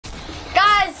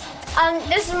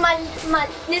This is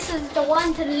this is the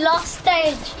last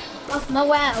stage of my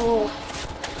werewolf.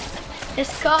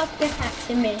 This card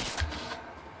attacking me.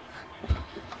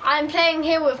 I'm playing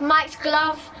here with Mike's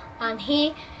glove, and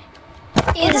he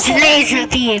is laser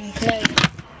beam.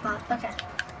 Okay.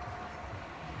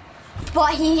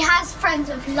 But he has friends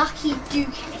with Lucky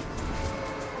Dookie.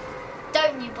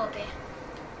 Don't you, Bobby?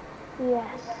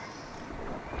 Yes.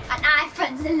 And I have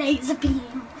friends with Laser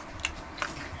Beam.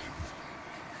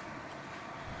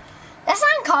 That's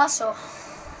Castle.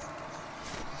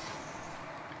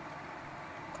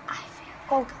 I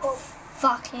feel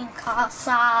fucking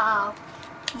castle.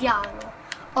 Yeah.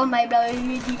 Oh my god,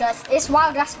 you guys. It's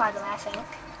Wild Grass, by the way, I think.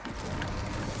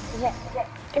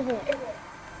 Isn't it?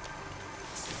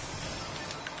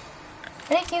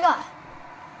 Where did you go?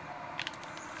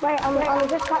 Wait, I'm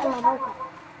just cutting my vocal.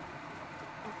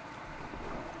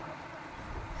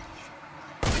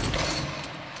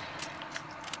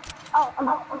 Oh,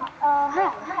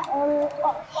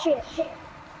 shit.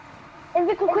 If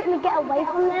we could quickly get away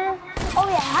from there. Oh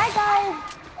yeah, hi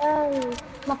guys.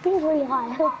 My ping's really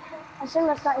high. As soon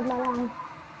as I started my round.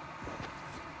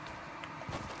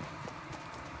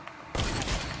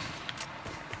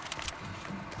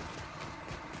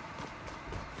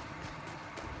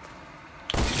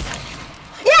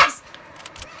 Yes!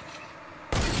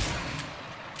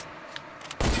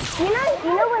 You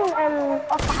know when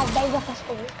Oscar has days off of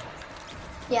school?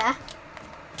 Yeah.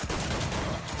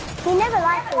 He never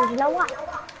likes things, you know why?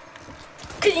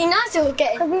 Because he knows he'll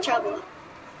get in trouble.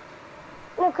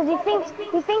 No, because he thinks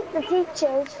the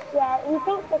teachers,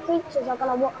 are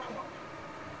gonna watch him.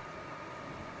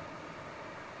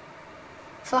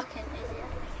 Fucking idiot.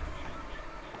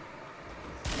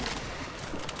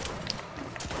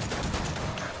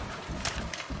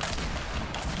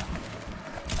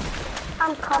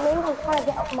 I'm coming, I'm trying to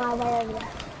get up my way over there.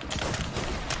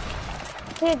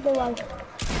 Here's the one.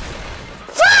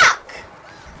 Fuck!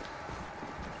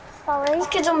 Sorry. This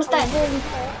kid's almost dead.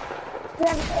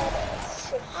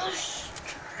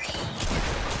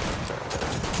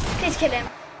 Please kill him.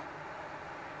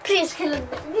 Please kill him.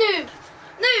 Noob!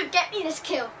 Noob, get me this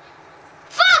kill.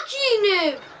 Fuck you,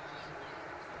 noob!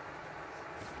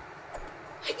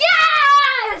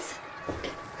 Yes!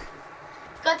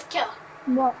 Got the kill.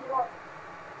 What?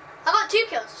 I got 2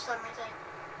 kills for some reason.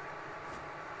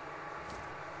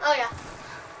 Oh yeah.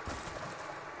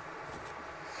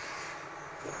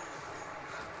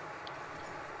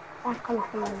 That's coming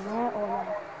from over there or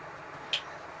there?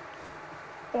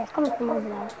 Yeah, it's coming from over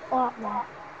there or up there.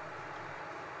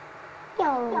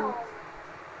 Yo!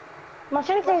 My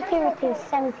sensitivity is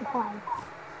 75.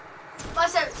 My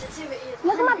sensitivity is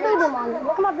Look at my building one.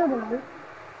 Look at my building one.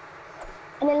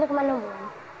 And then look at my normal one.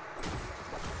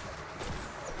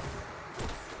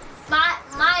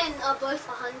 Mine are both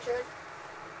 100.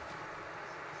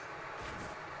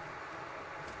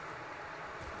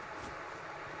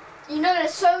 You know,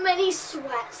 there's so many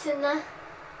sweats in there.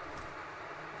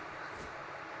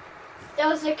 There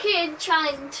was a kid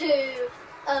trying to, do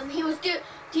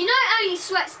you know only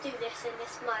sweats do this in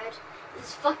this mode?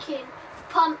 It's fucking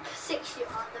pump 60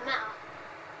 on the metal.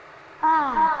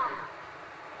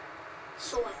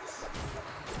 Sweats.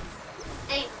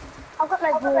 Aim. I've got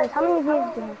like viewers. How many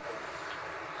views do you have?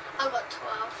 I've got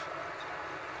 12.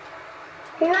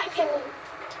 Do you reckon?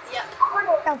 Yep.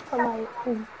 That's for my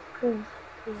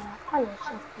yeah, I know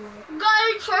something. Go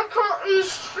check out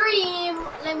his stream.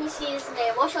 Let me see his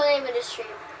name. What's your name in the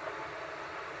stream?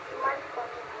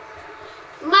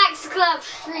 Max Club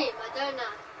stream. I don't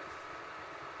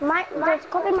know. Just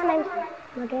copy my name.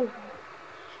 My game.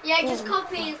 Yeah, just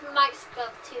copy his Max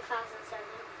Club 2007.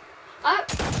 Oh,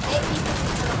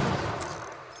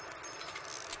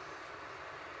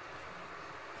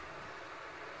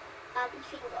 8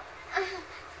 people.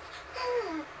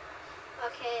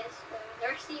 Okay, so the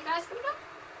rest of you guys coming up?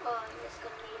 Or I'm just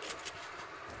gonna need it.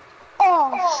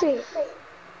 Oh shit.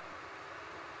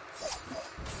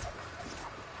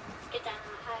 Get down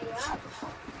higher up.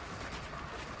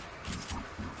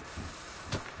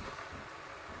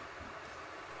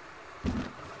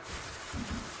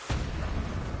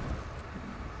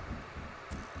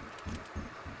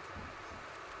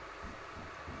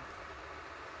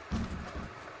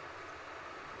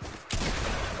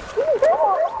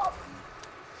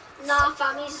 Nah,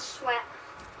 fam, he's a sweat.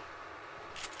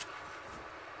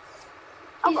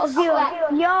 I've got a viewer.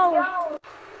 Yo.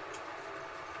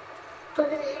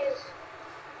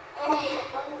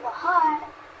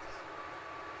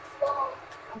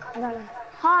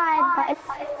 Hi,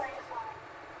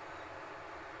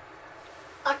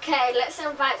 Okay, let's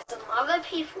invite some other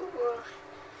people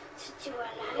to do a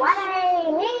live. What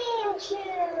I need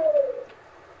you.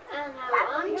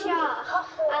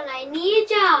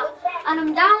 And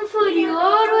I'm down for you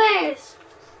always.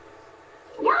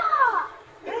 Yeah.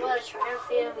 Before they try and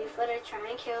feel me, before they try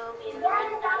and kill me, and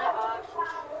run down the arc.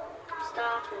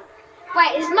 Stop it.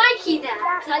 Wait, is Mikey there?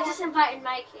 Because I just invited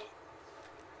Mikey.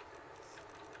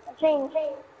 I think.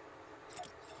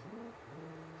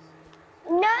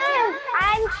 No,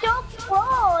 I'm so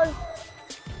close.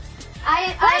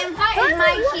 I invited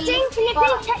Mikey. Can you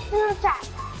please text in the chat?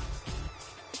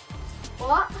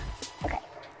 What? Okay.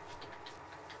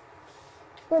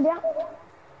 Good, yeah.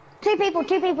 Two people.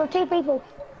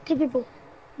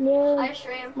 No. I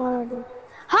stream. Hi,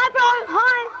 bro.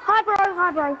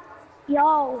 Hi, bro.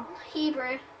 Yo.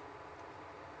 Hebrew.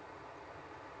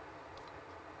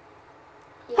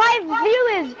 5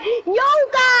 viewers. Yo,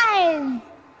 guys.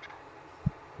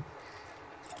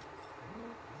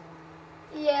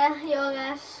 Yeah, yo,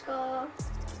 let's go.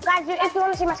 Guys, if you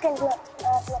want to see my skin, look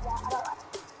there.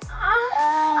 I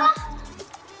don't like it.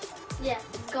 Yeah,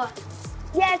 go.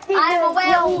 Yeah, I'm a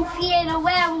werewolf, he ain't a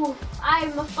werewolf.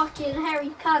 I'm a fucking hairy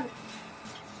cunt.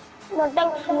 No,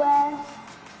 don't swear.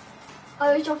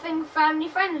 Oh, is your thing family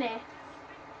friendly?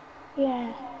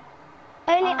 Yeah.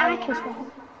 Only I can swear.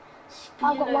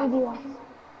 I've got 1 viewer.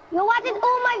 Yo, why did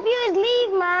all my viewers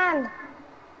leave, man?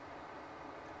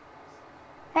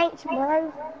 Thanks,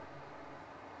 bro.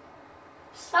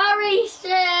 Sorry,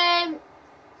 Sim.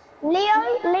 Leo,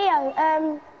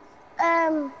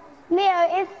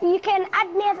 if you can add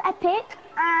me as Epic,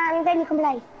 and then you can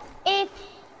play.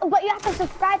 But you have to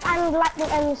subscribe and like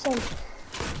the Sim.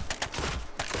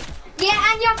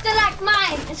 Yeah, and you have to like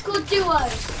mine. It's called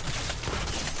Duos.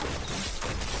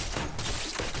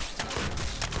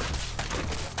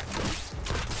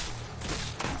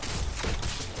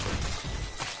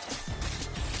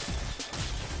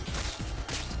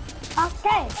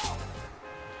 Okay.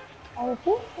 Thank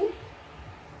you.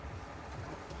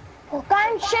 Well, go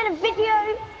and share the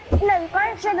video. No, go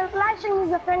and share the live stream with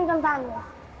your friends and family.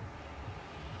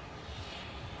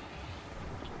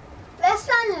 Let's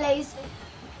sound lazy.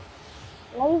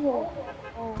 Lazy.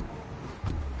 Oh.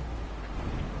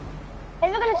 If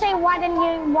you're gonna say why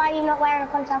are you not wearing a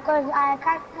contact? Because I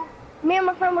can't. Me and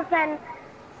my friend were saying.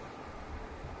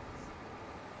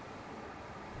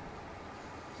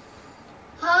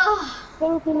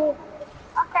 Stinky Leo.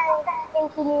 Okay,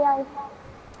 Stinky Leo.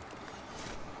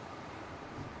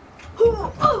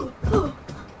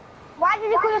 Why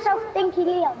did you call yourself Stinky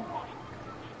Leo?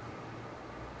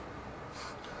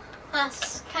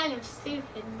 That's kind of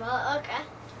stupid, but okay.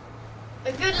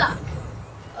 But good luck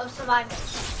of surviving.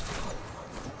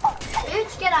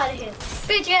 Bitch, get out of here.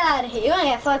 Bitch, get out of here. You wanna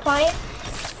get third party?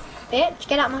 Bitch,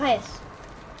 get out my face.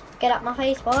 Get out my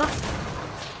face, boy.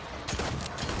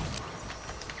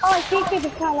 Oh, I see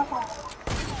people trying to fight.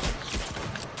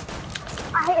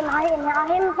 I hit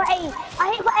him for 8.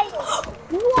 I hit for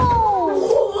 8.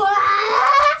 Whoa!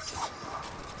 What?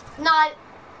 No.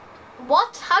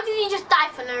 What? How did he just die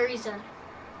for no reason?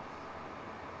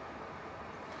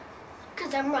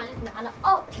 Because I'm running down an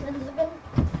option.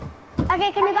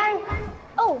 Okay, can you go?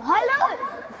 Oh, hello!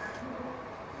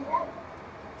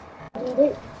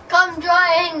 Come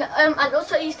join, and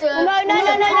also Easter. No.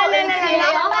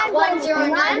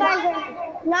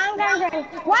 109. No, I'm going.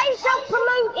 Why are you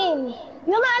self-promoting?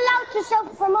 You're not allowed to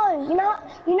self-promote. You know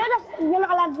that you're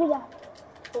not allowed to do that.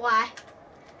 Why?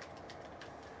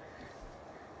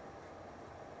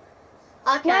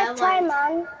 Okay, Nice try,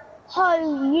 man.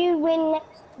 Ho, you win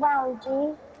next round, G.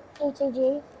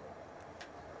 ETG.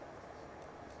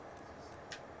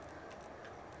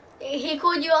 He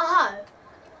called you a hoe?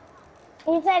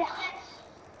 He said,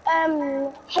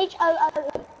 H-O-O.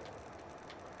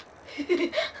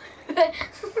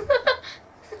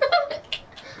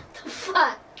 The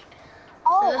fuck?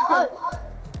 Oh, ho.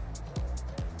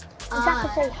 You have to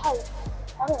say ho.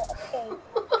 Oh, okay.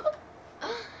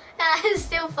 That is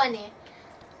still funny.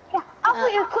 Yeah, I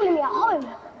thought you were calling me a hoe.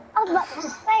 I was about to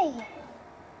say.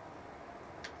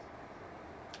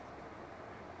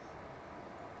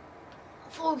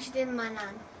 Forged in my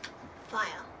nan.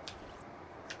 Fire.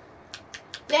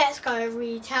 Let's go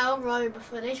retail row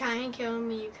before they try and kill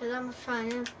me because I'm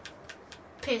trying to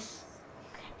piss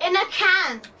in a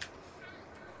can.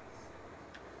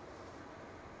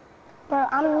 Bro,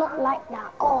 I'm not like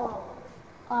that. Oh,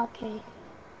 okay.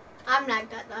 I'm like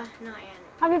that though, not yet.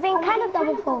 Have you been Canada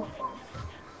before?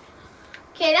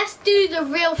 Okay, let's do the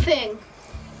real thing.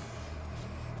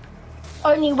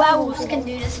 Only werewolves can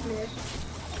do this move.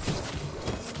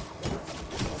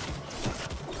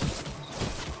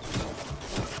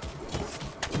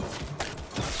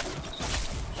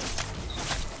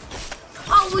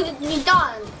 Oh, would it be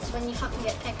done when you fucking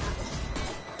get pickaxe?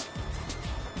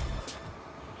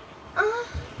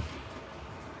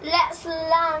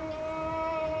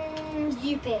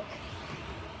 You pick.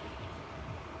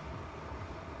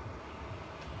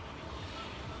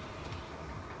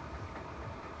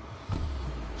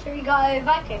 Should we go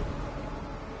Viking?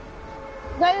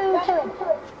 Go to it.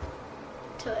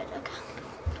 To it, okay.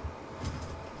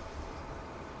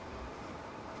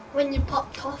 When you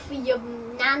popped off with your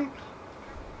nan,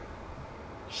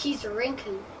 she's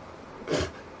wrinkled.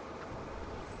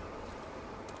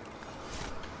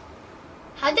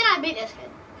 How did I beat this kid?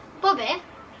 Bobby?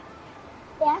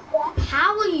 Yeah.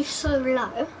 How are you so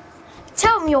low?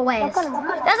 Tell me your ways. There's a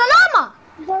llama!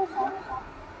 There's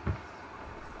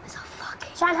a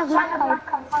fucking... Someone has Mako.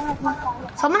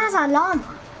 Someone has a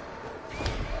llama.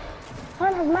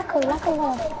 Someone has Mako.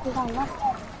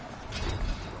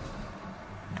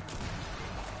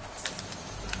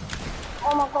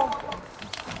 Oh my god.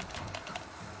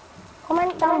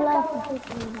 Comment down below if you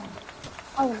think you know.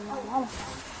 Oh no.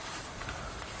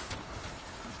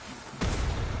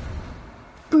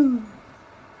 Boom.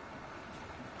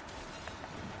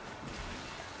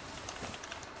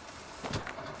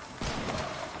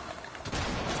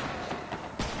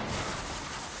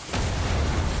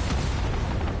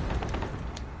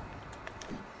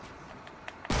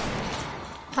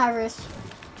 Virus.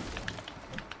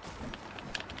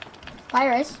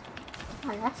 Virus.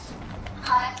 Virus.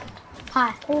 Hi.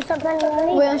 Hi. Can you stop playing on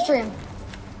me? We're on stream.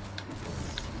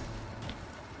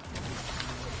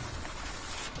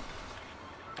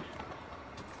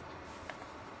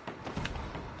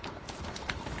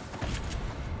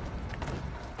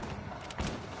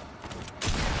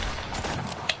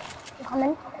 You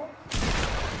coming?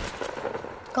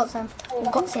 Got some.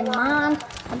 Got some, man.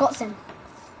 I got some.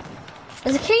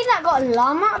 There's a kid that got a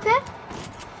llama up here.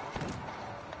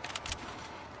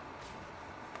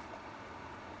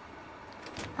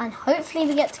 And hopefully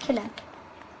we get to kill him.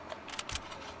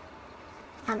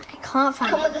 And I can't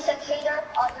find him.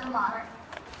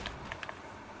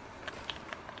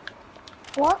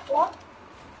 What?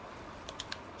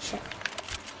 Shit.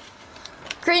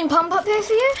 Green pump up here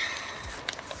for you?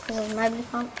 Because there's nobody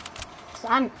pump.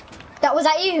 Was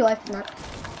that you who opened that?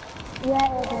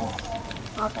 Yeah, it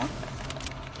is. Okay.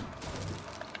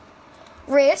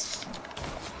 Reese?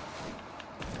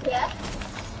 Yeah?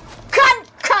 Cunt!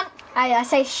 I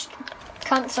say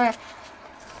cunt, sorry.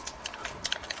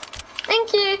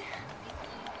 Thank you.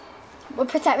 Will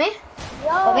protect me?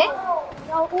 Bobby? Yo,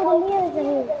 all the mirrors are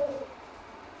here.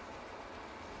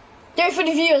 Do it for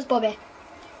the viewers, Bobby.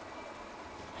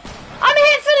 I'm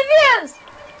here for the viewers!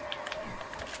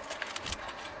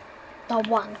 The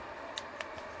one.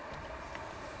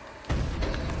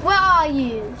 Where are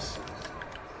you?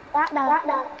 That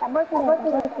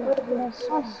broken.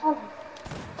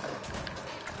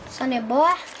 Sonny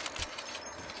boy.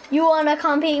 You wanna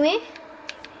compete me?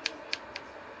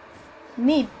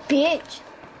 Me, bitch.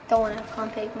 Don't wanna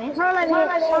compete me. How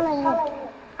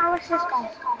much this guy?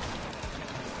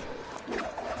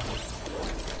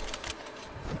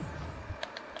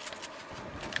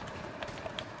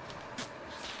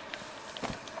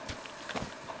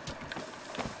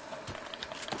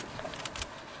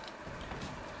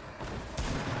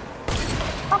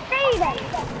 Okay then.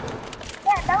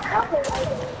 Yeah, don't help me.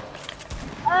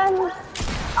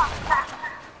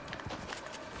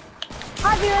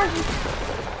 Hi viewers.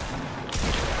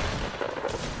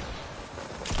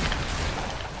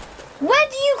 Where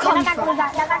do you come That from?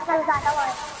 guy's don't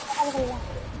worry.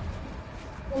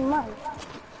 In mine.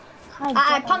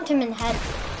 I pumped him in the head.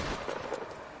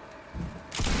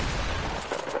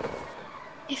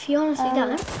 If you honestly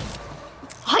don't,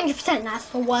 100% that's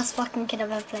the worst fucking kid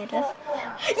I've ever played with.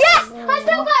 Yes! I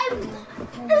still got him!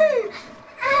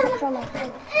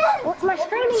 What's my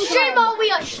streaming Stream time? all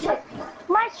we are shit.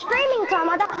 My streaming time?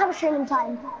 I don't have a streaming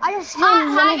time. I just stream Hi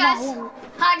whenever I guys. want.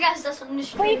 Hi guys, that's on the Well,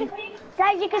 stream.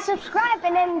 you can subscribe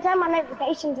and then turn my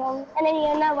notifications on, and then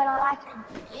you'll know when I like them.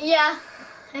 Yeah.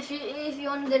 If you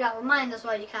want to do that with mine as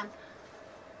well, you can.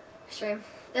 Stream.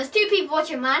 There's 2 people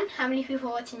watching mine. How many people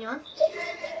are watching yours?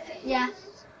 Yeah.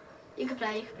 You can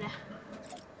play,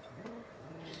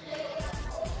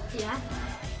 Yeah.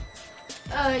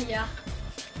 Yeah.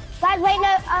 Guys, wait,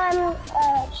 no,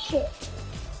 shit.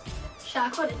 Shit, I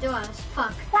caught it, do I?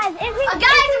 Fuck. Guys, Guys, we're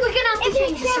gonna have to if you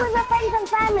change share with this. your friends and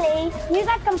family, you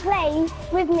guys can play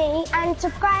with me and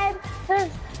subscribe.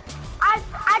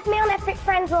 Add me on Epic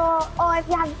Friends or if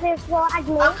you have this, well, add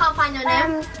me. I can't find your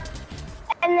name.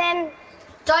 And then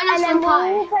Join us on we'll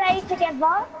all Pi. play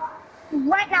together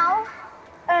right now.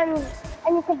 And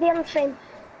you can be on the stream.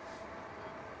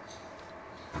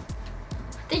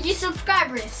 Did you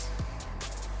subscribe, Riz?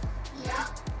 Yeah.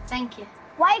 Thank you.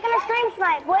 Why are you gonna stream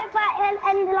tonight? What if I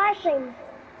end the live stream?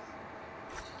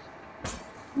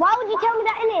 Why would you tell me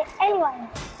that in it anyway?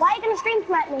 Why are you gonna stream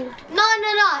snipe me? No.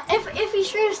 If he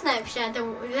stream snipes, yeah,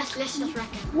 then let's just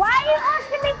reckon. Why are you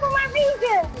asking me for my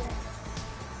region?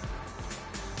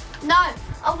 No.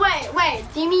 Oh wait.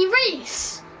 Do you mean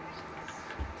Reese?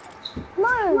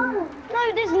 No,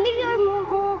 there's Leo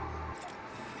more.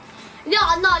 No,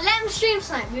 let him stream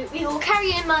snipe. We will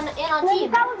carry him in our No,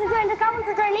 team. the guy wants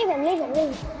to join, leave him.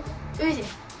 Who is he?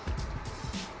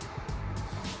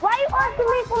 Why are you asking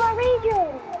me for my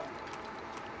region?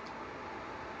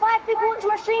 5 people watch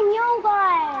my stream, yo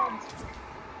guys.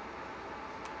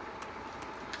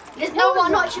 There's no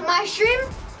one watching my stream.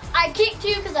 I kicked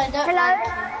you because I don't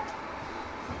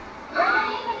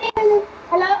Hello?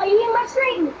 Hello, are you in my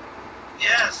stream?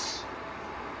 Yes.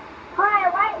 Hi,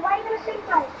 why are you gonna stream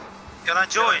snipe? Can I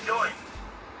join?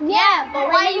 Yeah, but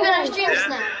why are you gonna stream Yeah.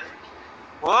 snipe?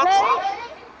 What? No?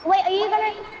 Wait, are you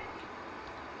gonna...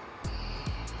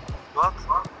 What?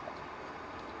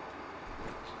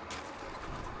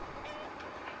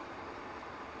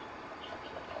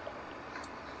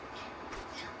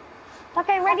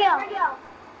 Okay, ready up.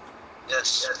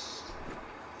 Yes.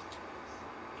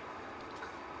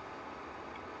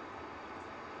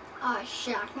 Oh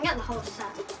shit, I can get the whole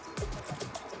set.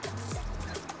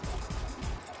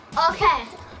 Okay,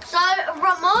 so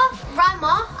Rama,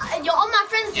 you're on my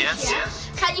friends list, Yes, yeah? yes.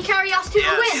 Can you carry us to a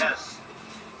win? Yes.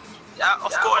 Yeah,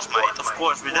 of course, mate. Of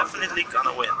course, we're definitely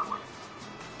gonna win.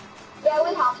 Yeah,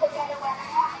 we have to get away.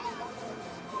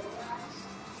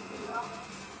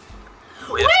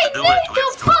 We have We to do need it. We to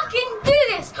have to. fucking do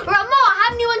this! Rama, how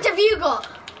many ones have you got?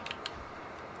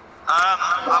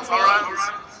 Half around.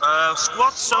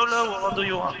 Squad, solo, what do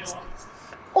you want?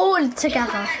 All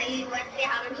together.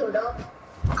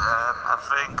 I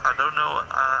think, I don't know,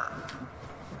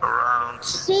 around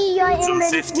See you in the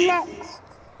 250. next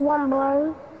one,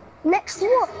 bro. Next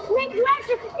what? Next match.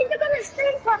 If you're gonna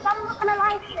stream for us, I'm not gonna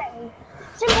live stream.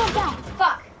 Simple as that.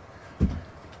 Fuck.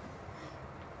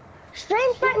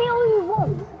 Stream snipe me all you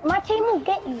want. My team will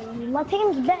get you. My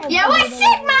team's better. Yeah, than wait, you.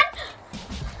 shit, man!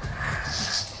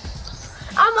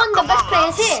 I'm one of the Come best on,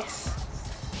 players lads. here.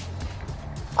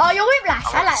 Oh, you're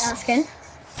Whiplash. I like that skin.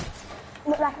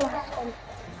 Look like my husband.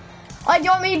 Oh, do you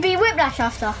want me to be Whiplash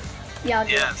after? Yeah, I'll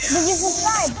do it. Yes. Did you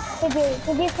subscribe?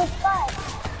 Did you subscribe?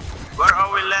 Where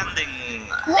are we landing?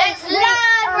 Let's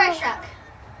land Reshak.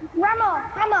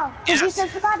 Rama, did you Yes.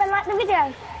 subscribe and like the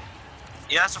video?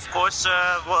 Yes, of course.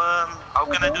 How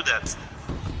can I do that?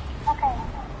 Okay.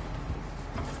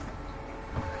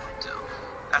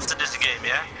 After this game,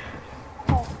 yeah?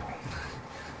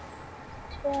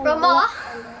 Rama.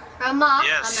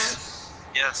 Yes.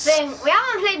 Yes. Thing, we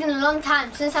haven't played in a long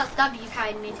time since that W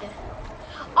carried me to.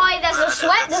 Oh, there's a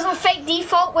sweat. There's a fake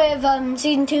default with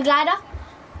season 2 glider.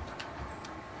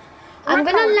 I'm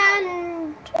gonna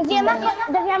land. Does he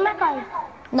have Mecca?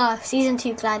 No, season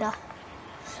 2 glider.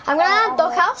 I'm gonna land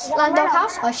doghouse. Land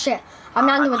doghouse. Oh shit! I'm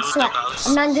landing with sweat.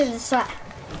 I'm landing with sweat.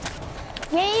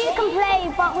 Yeah, you can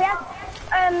play, but we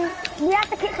have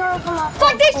to kick her from our...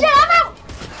 Fuck this shit! I'm out.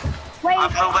 Wait, I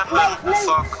have no weapon.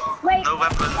 Fuck. Wait. No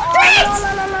weapon. No.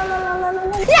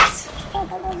 Yes.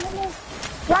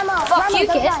 Rama, Fuck you,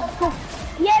 don't kid. die.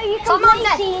 Yeah, you can Some I'm play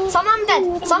dead. team. Some I'm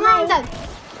dead. Some I'm dead.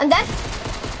 And then.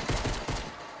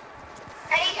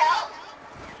 I need help.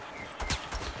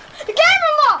 The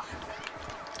camera!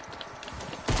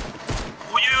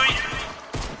 Oi.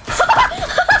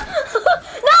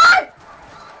 No!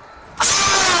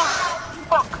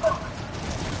 Fuck.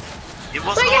 He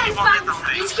was So the yeah, only one with the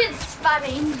these thing. kids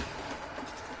spamming.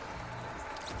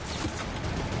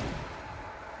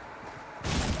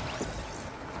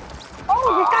 Oh,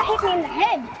 this guy hit me in the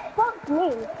head. Fuck me.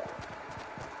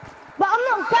 But I'm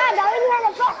not bad. I only had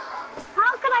a vest.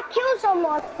 How can I kill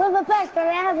someone with a vest when I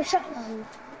have a shotgun?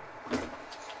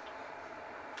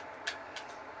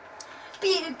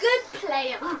 Be a good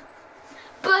player.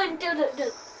 But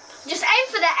just aim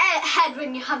for the head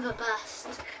when you have a burst.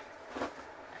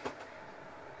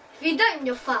 If you don't,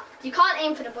 you're fucked. You can't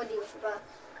aim for the body with a burst.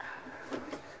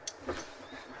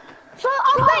 So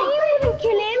I bet you wouldn't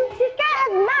kill him. This guy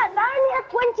has mats. I only have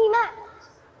 20 mats.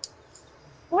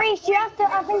 Reese, I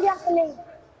think you have to leave.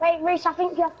 Wait, Reese, I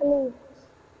think you have to leave.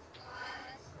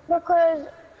 Because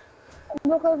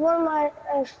one of my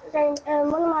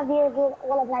viewers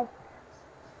want to play.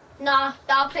 Nah,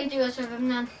 I'll play duos with him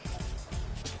then.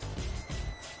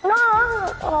 No,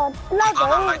 I'm like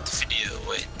gonna like the video.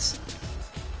 Wait.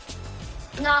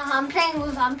 Nah, I'm playing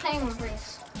with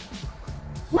Reese.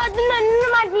 But no,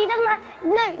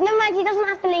 he doesn't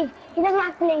have to leave. He doesn't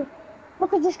have to leave.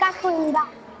 Because this guy's calling me back.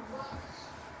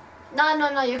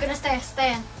 No, you're gonna stay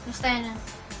in. You're staying in.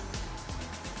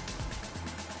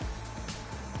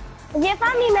 Is he a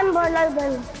family member,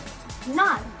 Logan?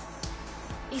 No.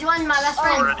 He's one of my best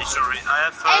friends. Already sorry. I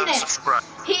Ain't have it? subscribed.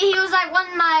 He was like one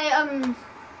of my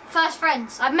first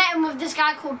friends. I met him with this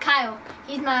guy called Kyle.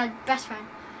 He's my best friend.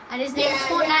 And his name is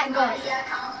Fortnite God.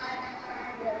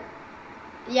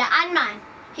 Yeah, and mine.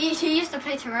 He used to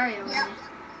play Terraria with me.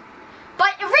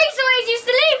 But Reese always used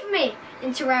to leave me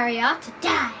in Terraria to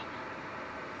die.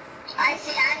 I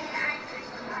see.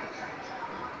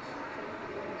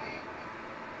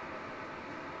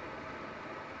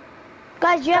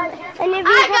 Guys, you have any of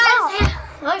you Hi have guys!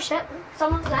 Oh shit,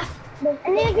 someone's left. art?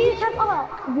 Any of you have art?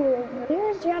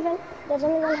 Viewers, do you have it? Does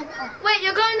anyone have art? Wait,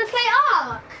 you're going to play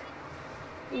Ark?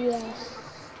 Yes.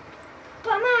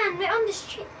 But man, we're on the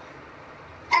street.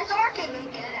 That's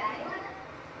working.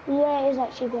 Yeah, it is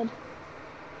actually good.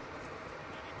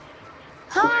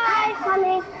 Hi,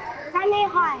 Sunny. Sunny,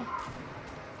 hi.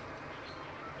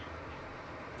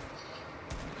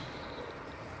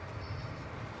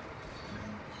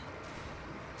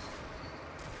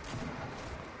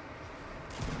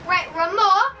 Right,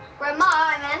 Ramar,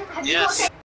 I meant. Have Yes.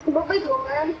 What we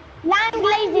doing? Land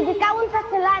lazy. Did that one press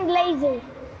to land lazy?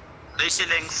 Lazy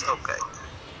links, okay.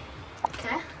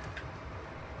 Okay.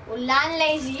 We'll land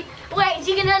lazy. Wait, is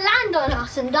he gonna land on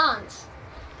us and dance?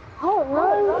 Oh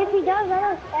no, if he does, I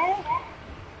don't care.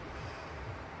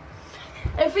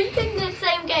 If we think the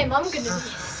same game, I'm gonna be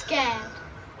scared.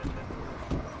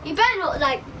 You better not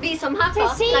like be some hacker.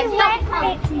 To see Like,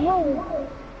 where it's wrong.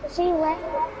 To see where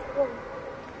it's wrong.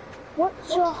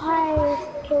 What's your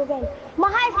highest kill game?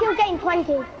 My highest kill game,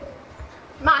 20.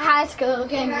 my high school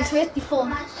game is 54.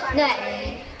 No,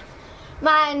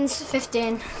 mine's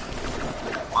 15.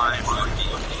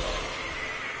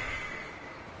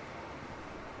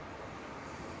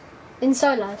 In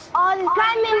solos. Oh, this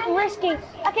guy meant risky.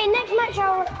 Okay, next match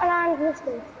I'll land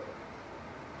risky.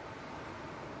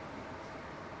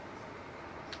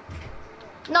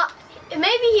 Not.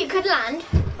 Maybe he could land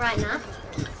right now.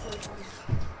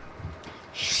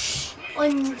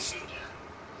 On.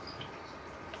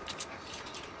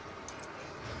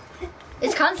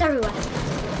 It's cunts everywhere.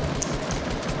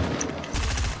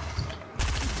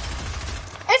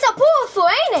 It's a pool,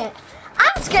 ain't it?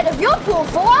 I'm scared of your pool,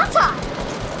 aren't I?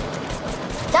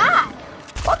 Die.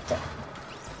 What the?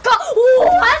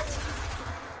 What?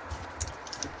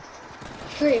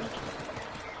 Three.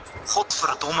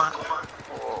 Godverdomme.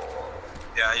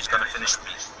 Yeah, he's gonna finish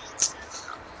me.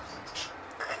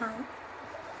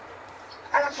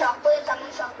 I'm chocolate.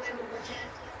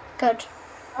 Good.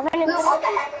 I'm gonna What the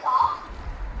heck is off?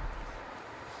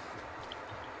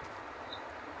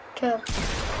 Good.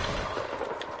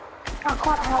 I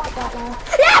can't help that now.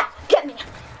 Yeah! Get me.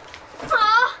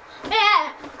 Oh,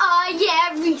 yeah. Oh,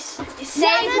 yeah, Reese. You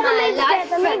saved my life.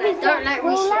 The movie's Don't let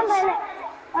we'll Reese. land on it.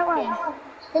 Don't worry.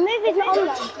 The movie's not on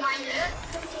though.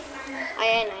 I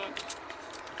ain't.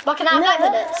 But can I have light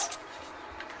bullets?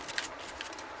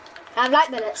 I have light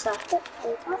bullets though.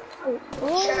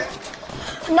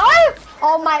 No!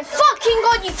 Oh my fucking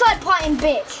god, you third party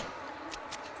bitch!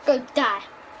 Go die.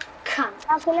 Cunt.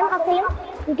 I'll kill him.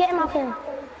 You get him, I'll kill him.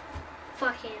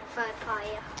 Fucking third party.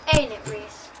 Ain't it,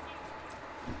 Reese?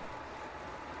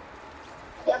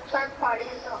 The third party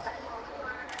is not that.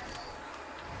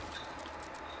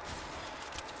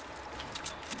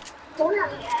 Don't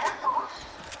have it off.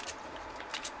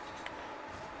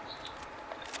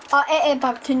 Oh, AA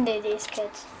Babtunde, these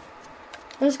kids.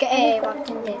 Let's get AA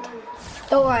Babtunde.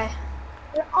 Don't worry.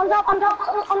 On top of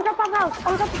house. On top of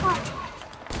house.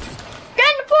 Get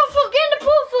in the pool, get in the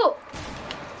pool.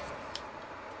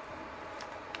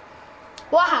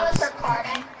 What I'm house? third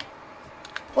party.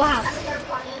 What I'm house? third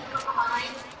party from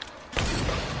behind.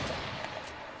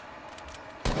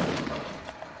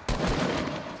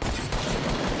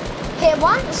 Hit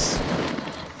once.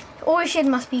 All his shit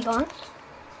must be gone.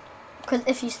 Because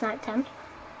if you sniped him.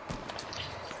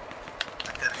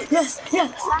 Yes. No.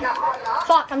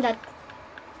 Fuck, I'm dead.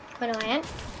 Where am I in?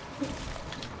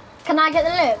 Can I get the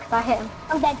loot if I hit him?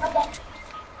 I'm dead.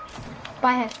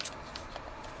 By him.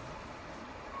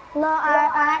 No,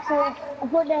 I actually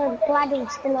put the gliding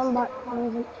still on, but I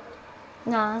wasn't.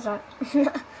 No, that's right.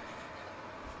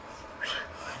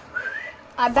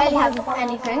 I barely have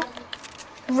anything.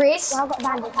 Reese, I got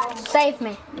bandits. save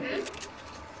me.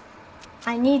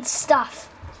 I need stuff.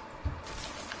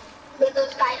 With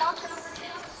those guidons.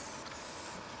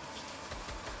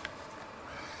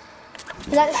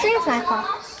 Is that the stream sniper?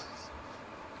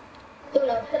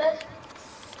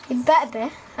 You better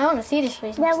be. I want to see this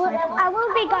stream I sniper.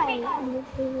 will be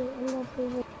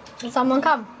going. Did someone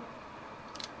come?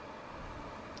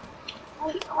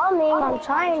 I'm coming, I'm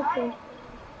trying to.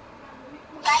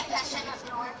 Guys, that's in the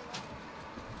north.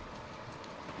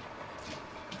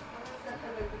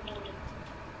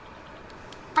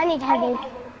 I need heavy.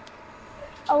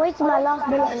 I wasted my last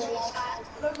bullet.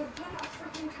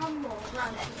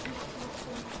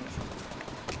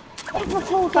 It's a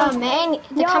full Bro, thing. man,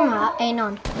 the camera ain't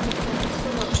on.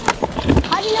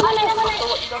 How do you know my name?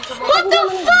 What the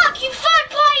fuck, you fat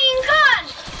lying cunt!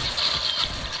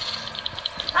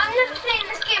 I'm never playing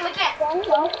this game again.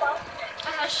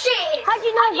 Oh shit! How do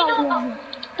you know about me?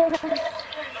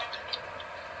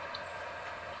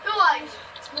 Who are you?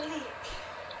 It's Malik.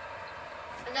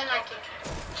 I don't like it.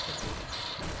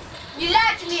 You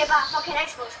lied to me about fucking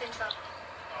Xbox control.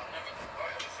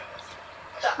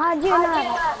 How do you know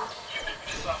that?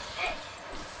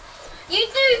 You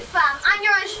do, fam, and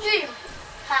you're on stream.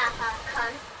 Ha ha,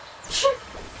 cunt.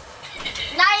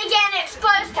 Now you're getting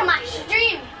exposed to my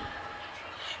stream.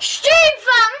 Stream,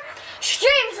 fam!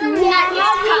 Stream from that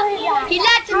cunt. He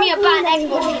lied to me about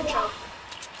Xbox control.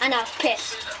 And I was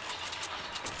pissed.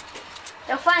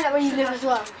 They'll find out where you live as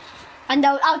well. And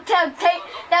they'll take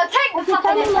the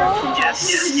fucking Xbox control.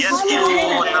 Yes,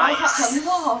 oh, nice.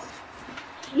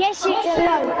 Yes, you do.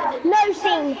 No,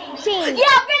 scene.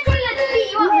 Yeah, I'm going to let them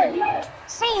beat you up.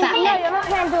 Scene, no, you're not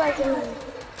going to do it.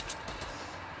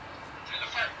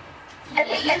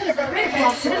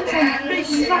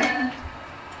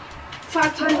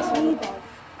 Five times me though.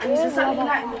 And he's exactly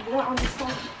like me, you don't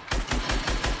understand.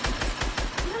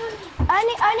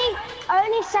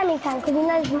 Only Sammy can, because he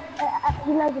knows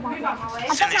about it. I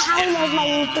don't know how he knows my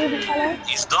YouTube channel.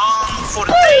 He's done for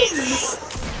the day.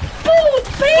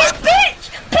 Please, bitch!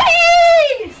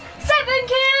 Please! 7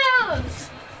 kills!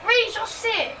 Reese, you're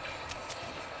sick.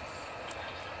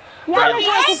 Yeah, The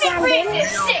ending Reese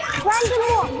is sick. Random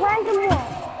what?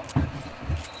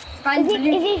 Is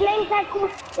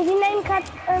his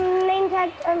name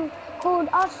tag called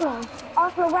Arsenal?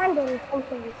 Arsenal Random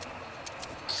something.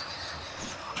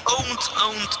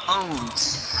 Owned.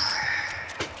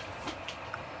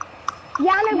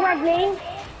 Yana Bradley.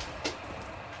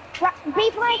 Be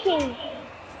Pikey.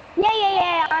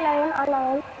 Yeah, I know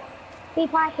him. Be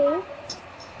Pikey.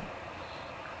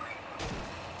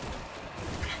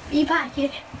 Be Pikey.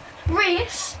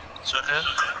 Reese. Sorry?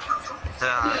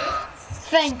 Yeah.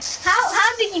 Thanks. How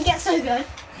did you get so good?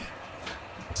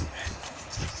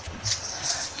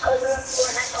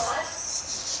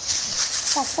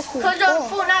 Because you're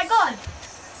Fortnite God.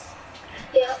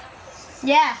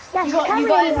 Yeah. You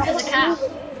got it because of Cat.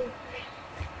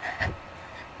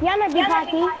 Yana Be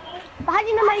Pikey. But how do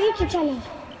you know my YouTube channel?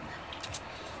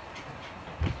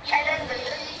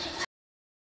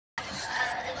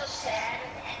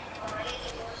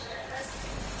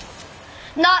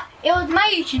 No, it was my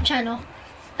YouTube channel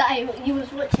that you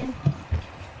was watching.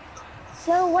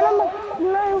 So one of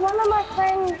my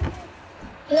friends.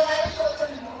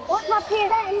 What's my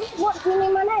PSN? What do you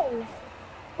mean my name?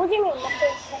 What do you mean my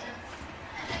PSN?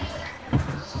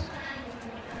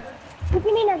 What do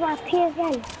you mean as my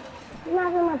PSN?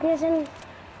 Not my PSN.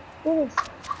 Is.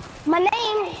 My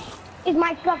name is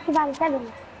Mike Club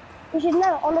 2007. You should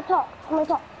know it on the top.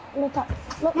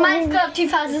 Not Mine's Club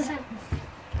 2007.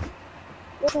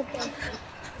 It's okay.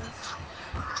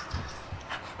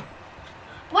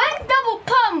 When double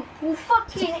pump will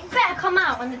fucking better come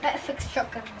out on the better fixed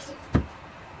shotguns.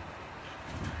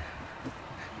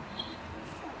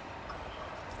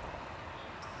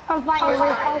 I'm fighting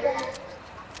with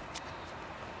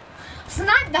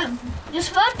Snipe them.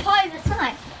 Just third party the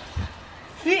snipe.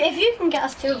 If you can get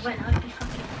us to a win, I'd be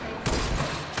fucking crazy.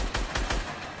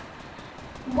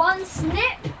 One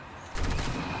snip.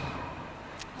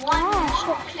 One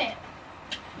shot clip.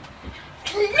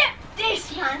 Clip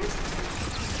this, man.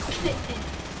 Clip it.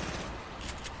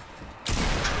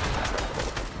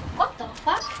 What the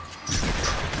fuck?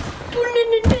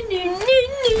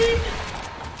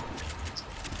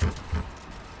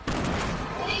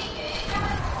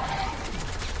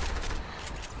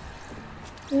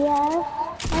 Yes.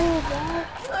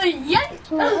 Yes.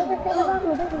 You know everything about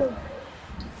me, don't you?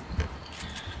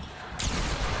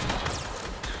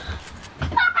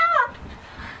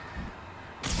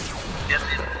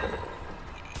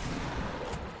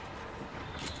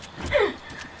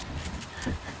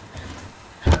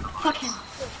 Fuck him.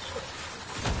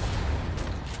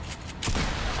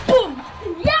 Boom!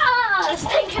 Yes!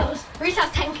 10 kills. Reese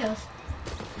has 10 kills.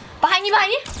 Behind you,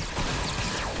 behind you.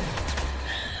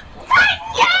 Thank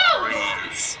you!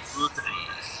 Good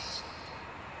Reese.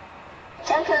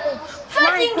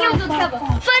 13 kills with cover.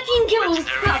 13 kills with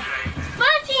cover.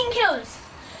 13 kills.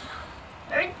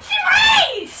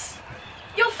 Reese!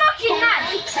 You're fucking mad.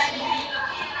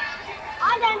 I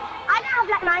don't have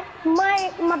Black Knight.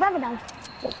 My brother does.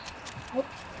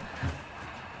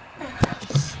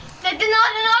 No,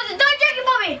 don't drink it,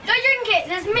 Bobby. Don't drink it.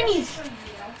 There's minis.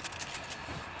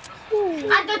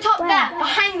 At the top Where? there,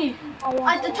 behind you. Oh,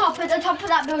 yeah. At the top of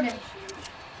that building.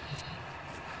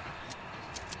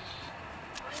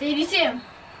 Did you see him?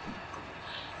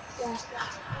 Yeah.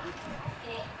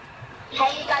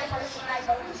 Hey, you guys want to see my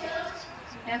bonus?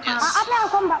 Yeah, come on. I play on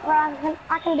combat where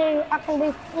I can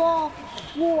do floor,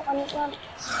 wall, and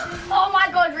Oh my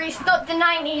god, Reese, not the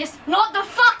 90s. Not the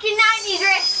fucking 90s,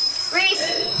 Reese. Reese.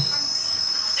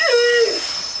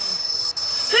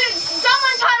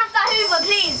 Someone turn off that Hoover,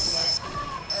 please.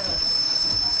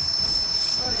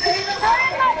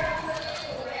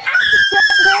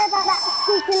 Sorry about that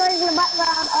squeaky noise in the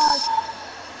background.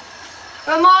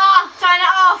 Rama, turn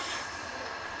it off.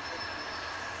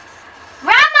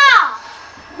 Rama!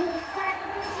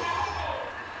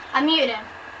 I muted him.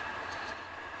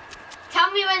 Tell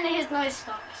me when his noise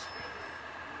stops.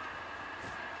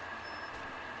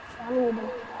 I need them.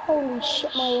 Holy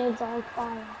shit, my ears are on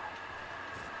fire.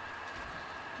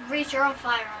 Reese, you're on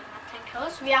fire on that 10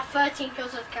 kills. We have 13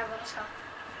 kills with Kevin. Let's go.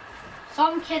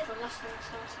 Some kids are listening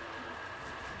to us.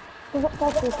 Who's got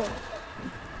 13 kills?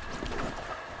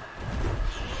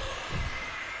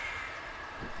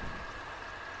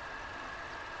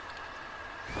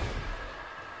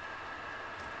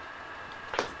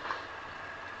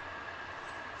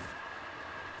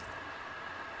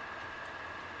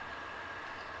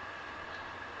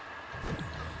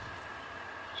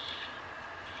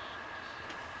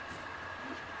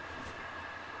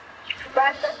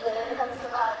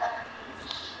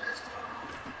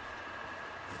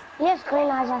 Yes, green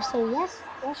eyes, I see. Yes,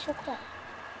 yes, you're correct.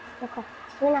 You're correct.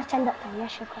 Green eyes 10 up there.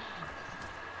 Yes, you're correct.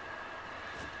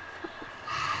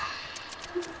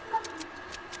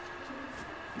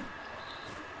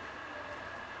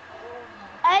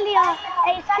 Earlier,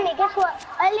 hey Sammy, guess what?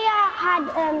 Earlier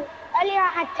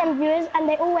I had 10 viewers and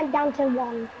they all went down to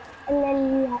 1, and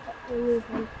then you had to remove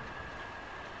them.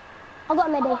 I got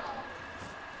a medal.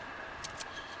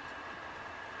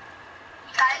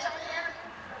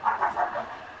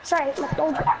 Sorry, my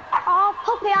dog. Oh,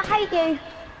 Poppy, I hate you.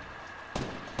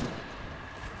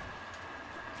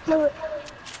 No,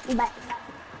 you back.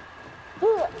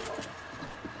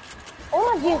 All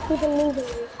my viewers keep on losing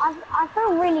me. I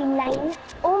feel really lame.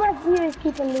 All my viewers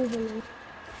keep on losing me.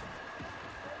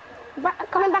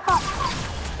 Coming back up.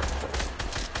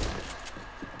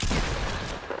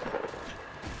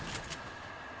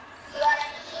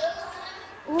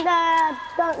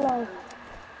 Don't know.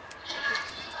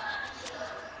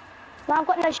 No, I've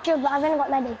got no shield, but I've only got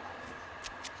medi.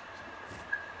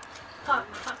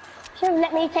 Should have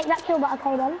let me take that kill, but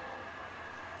okay then.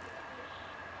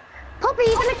 Poppy,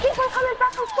 you're gonna keep on coming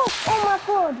back and forth. Oh my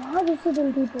god, how are you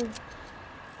shooting people?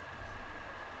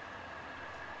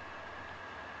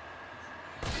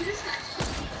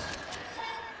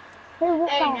 Who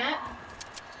walked out?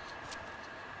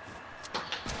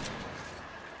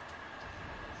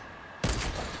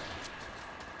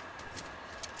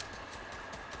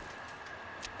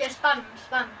 Yeah, spam.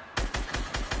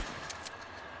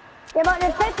 Yeah, but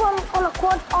there's people on the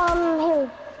quad hill.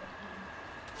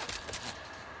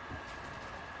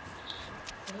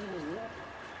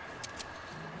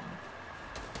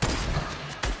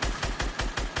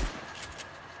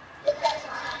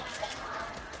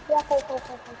 Yeah, cool.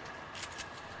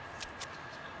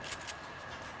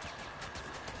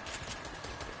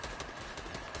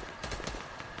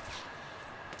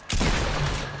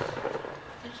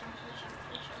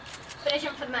 Finish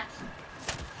him for the match.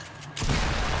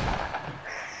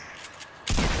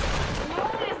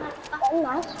 Oh,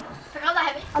 nice. Pick up the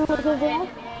heavy. I'm gonna do that.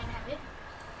 Heavy.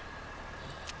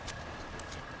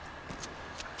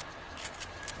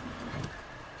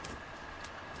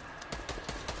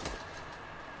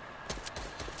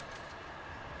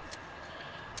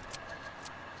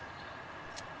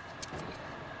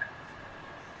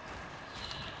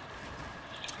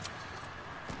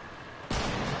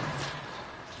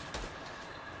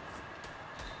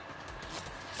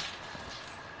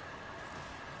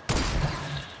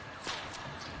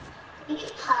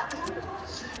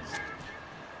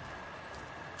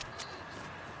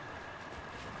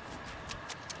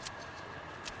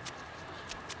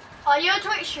 Are you a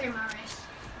Twitch streamer, Reese?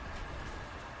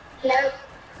 No.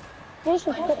 You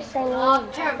should put the same Oh,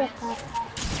 name. pyramids.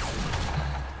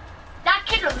 That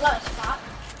kid was low as fuck.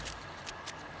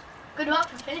 Good luck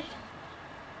for finishing.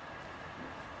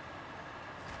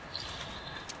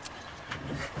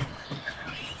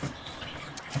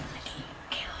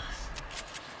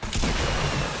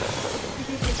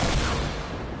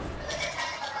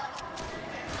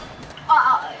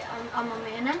 I'm on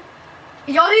me then.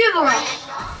 You're Hoover!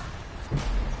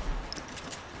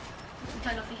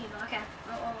 Turn off the Hoover, okay.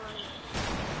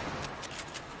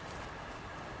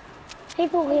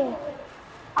 People here.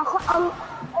 I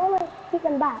want to keep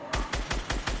them back.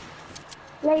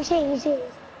 No, he's here, he's here.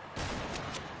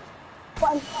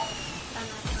 What?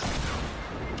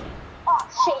 Oh,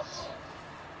 shit.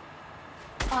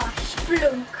 Oh,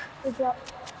 splunk. Good job.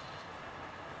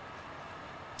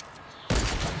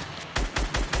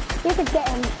 You could get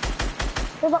him.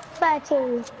 We've got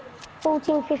 13,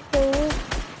 14, 15.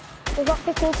 We've got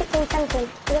 15, 16, 17.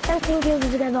 We've got 17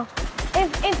 kills together.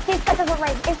 If this guy doesn't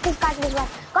raid, if this guy doesn't raid,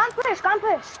 go and push, go and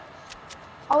push.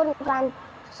 I wouldn't go and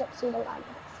succeed on that.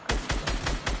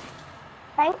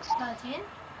 Thanks. 13.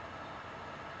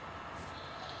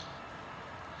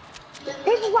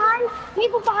 People behind,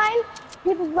 people behind,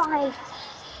 people behind.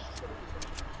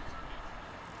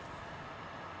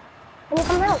 Can you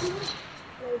come help?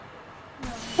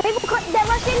 People, they're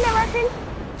rushing, they're rushing.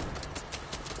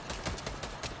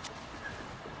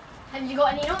 Have you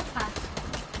got any notepads?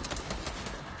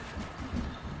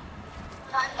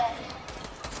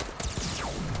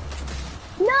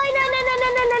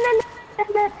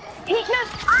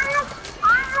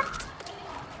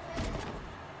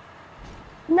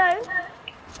 No.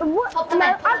 No, what? Pop the No,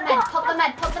 med, pop the I've med, got, pop the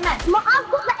med, pop the med. I've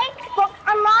got the Xbox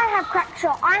and I have crack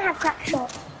shot. I have crack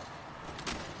shot.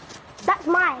 That's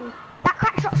mine. That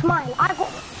crack shot's mine. I've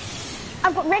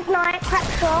got red knight, crack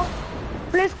shot,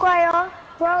 blue square,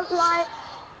 brown light.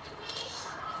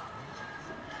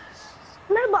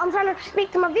 No, but I'm trying to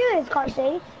speak to my viewers, can't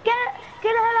see? Get the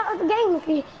hell out of the game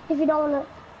if you don't wanna.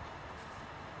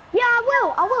 Yeah,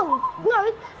 I will.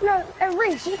 No,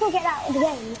 Reese, you can get out of the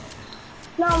game.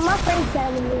 No, my friend's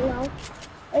telling me now.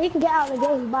 You can get out of the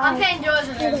game, bye. I'm playing Jaws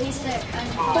with him, he's sick.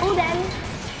 All then.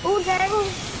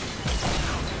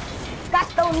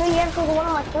 That's the new year because one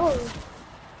of my kills.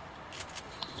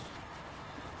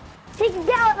 He can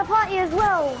get out of the party as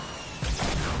well.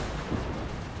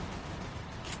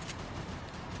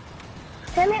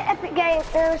 Send me an epic game,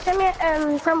 send me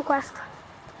a some quest.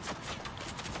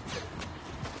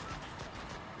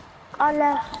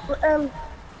 I'll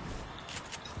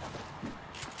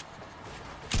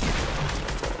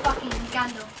Fucking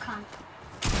Gandalf cunt.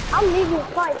 I'm leaving the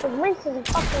fight because Reese is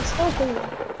fucking stalking me.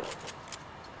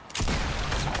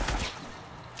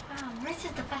 Wow, Riz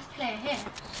is the best player here.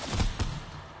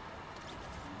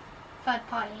 Third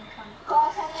party cunt.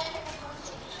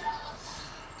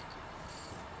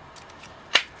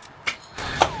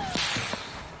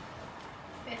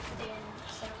 15,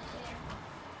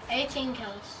 17, 18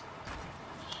 kills.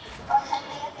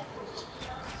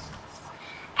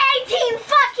 18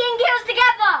 fucking kills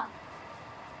together!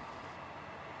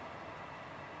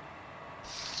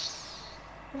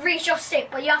 Reach your sick,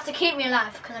 but you have to keep me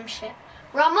alive because I'm shit.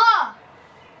 Rama!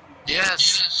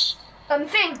 Yes.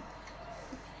 Thing.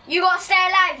 You gotta stay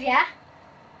alive, yeah?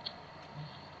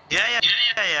 Yeah.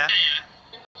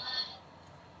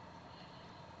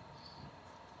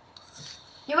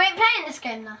 You ain't playing this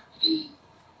game now.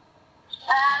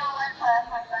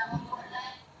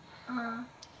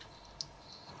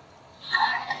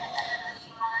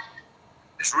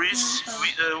 Is Reese,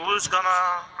 who's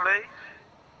gonna play?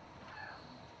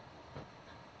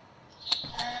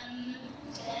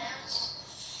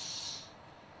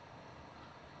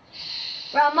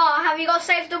 Rama, have you got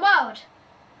Save the World?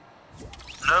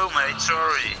 No, mate,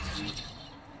 sorry.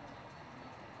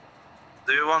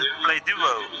 Do you want to play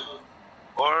duo?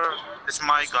 Or is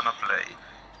Mike gonna play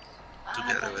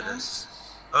together with us?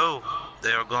 Oh,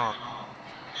 they are gone.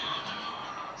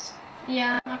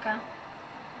 Yeah, okay.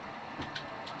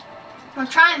 I'm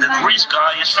trying, The but... Reese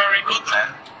guy is very good,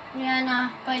 man. Yeah, no,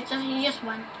 but he just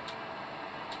went.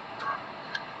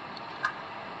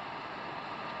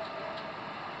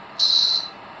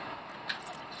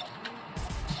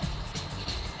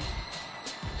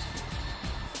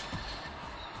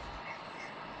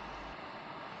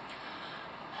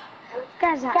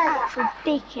 Guys are actual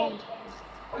dickhead.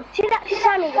 See that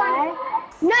Sammy guy?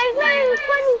 No, he's not even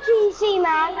funny TC,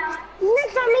 man.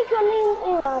 Next time he can leave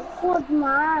in a good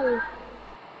man.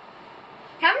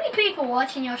 How many people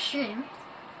watching your stream?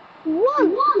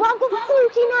 One. Well, I've got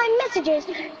 49 messages.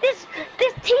 This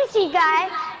TC guy.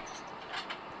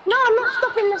 No, I'm not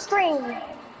stopping the stream.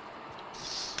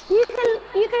 You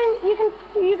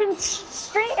can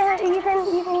straight. You can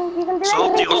do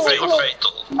Salty anything. or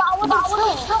fatal? But I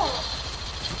wasn't told.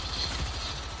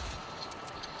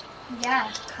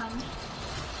 Yeah, come.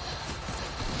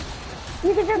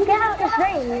 You can just get out the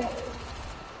stream.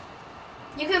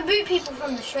 You can boot people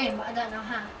from the stream, but I don't know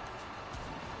how.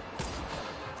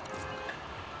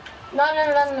 No.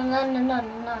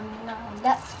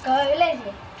 Let's go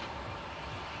lazy.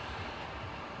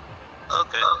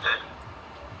 Okay.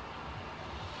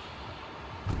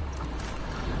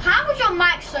 How would your your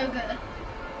mic so good,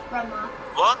 Grandma?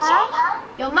 What?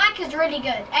 Your mic is really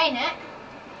good, ain't it?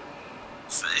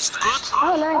 Is it good?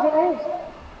 Oh, no, it is.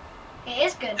 It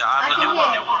is good. Yeah, I have a can new hear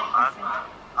one. it.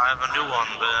 I have a new one,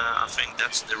 but I think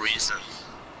that's the reason.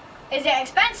 Is it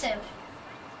expensive?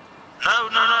 No.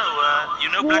 You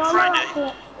know Black Friday?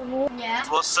 Yeah. It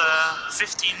was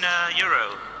 15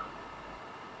 euro.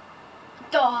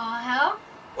 The hell?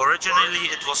 Originally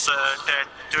it was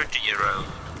 30 euro.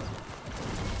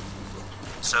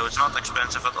 So it's not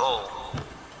expensive at all.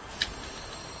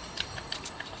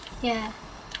 Yeah.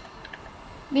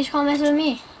 Bitch, come mess with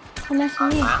me. Come mess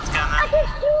with me. And I can,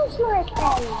 just used my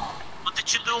pen. what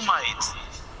did you do, mate?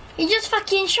 He just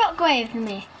fucking shockwaved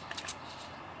me.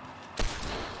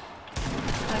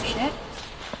 Oh shit.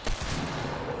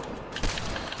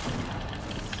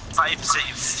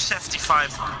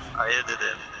 75. I hit it.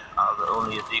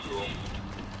 Only a deagle.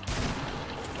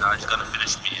 Now he's gonna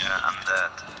finish me. I'm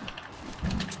dead.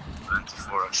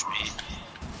 24 HP.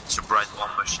 It's a bright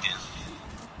bomber skin.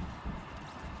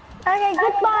 Okay,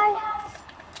 goodbye.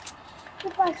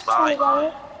 Goodbye, Bye.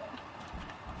 Sonny.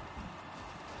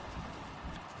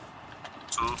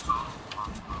 Two.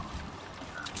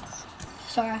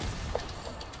 Sorry.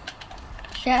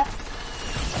 Shit.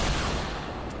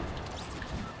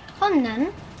 Come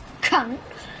then. Cunt.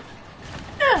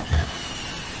 Now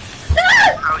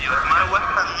you have my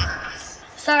weapon.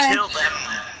 Sorry. Kill them.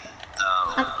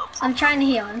 I'm trying to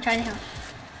heal.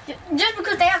 Just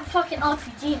because they have a fucking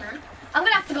RPG, man. I'm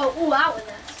gonna have to go all out with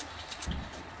this.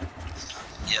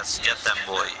 Yes, get them,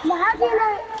 boy. But how do you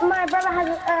know my brother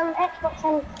has Xbox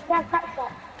and he has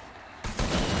Crackshot?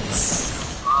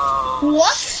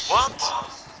 What? What?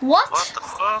 What? What the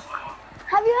fuck?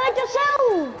 Have you heard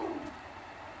yourself?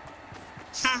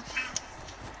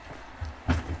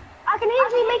 I can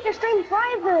easily make the stream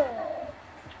private.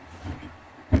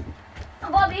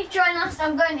 Bobby, join us.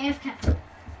 I'm going AFK.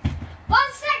 1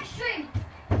 sec, stream.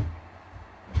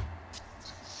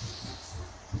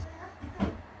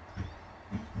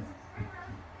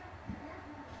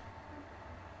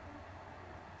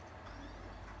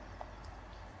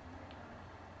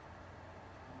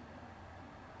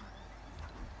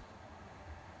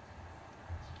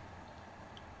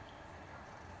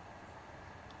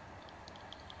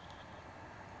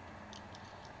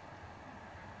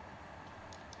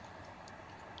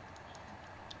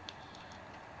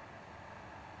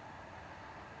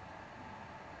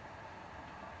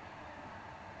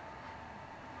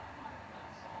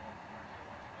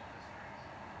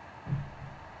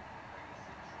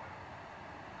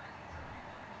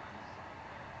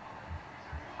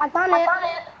 I've done it.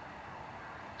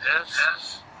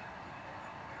 Yes.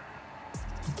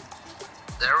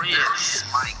 There he is,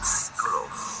 Mike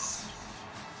Grove.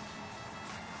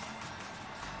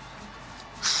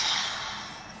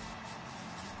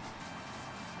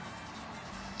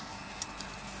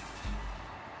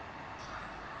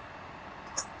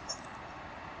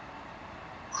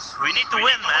 We need to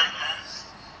win, man.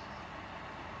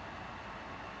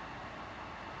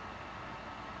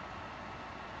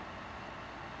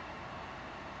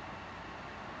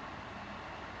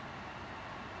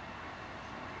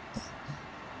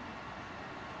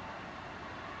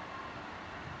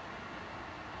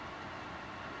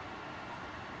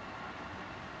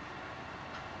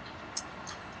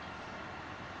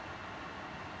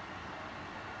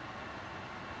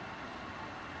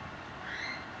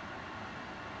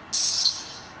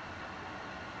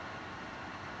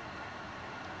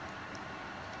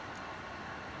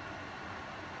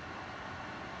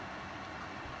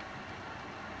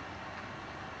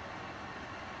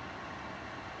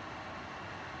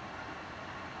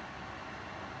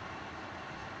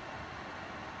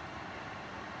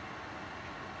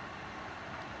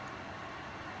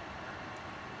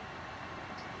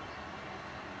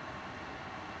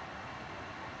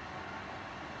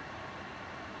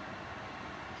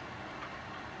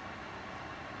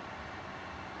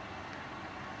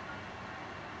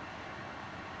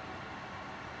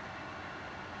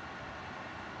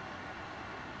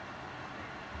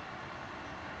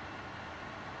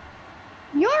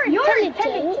 You're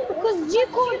intelligent because you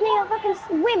called me a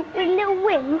fucking wimp, a little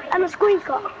wimp, and a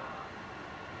screenshot.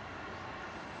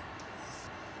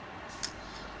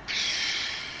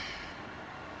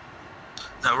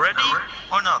 Now ready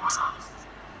or not?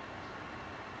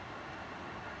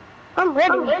 I'm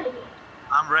ready.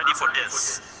 I'm ready for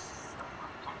this.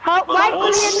 How? Why call me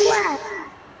a twat?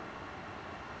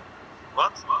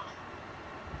 What?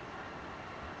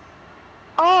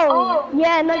 Oh,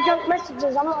 yeah, no junk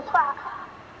messages. I'm not a twat.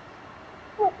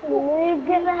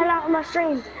 Get the hell out of my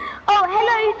stream. Oh,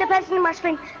 hello, the person in my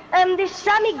stream. this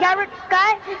Sammy Garrett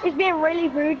guy is being really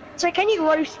rude. So can you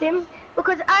roast him?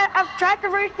 Because I've tried to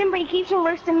roast him, but he keeps on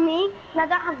roasting me, and I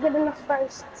don't have good enough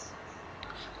roasts.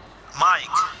 Mike,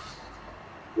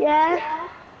 Yeah.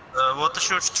 what is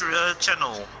your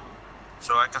channel?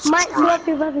 So I can subscribe. Mike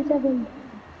 2007.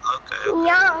 Okay.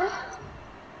 Yeah.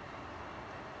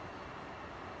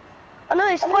 I know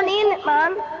it's funny, isn't it,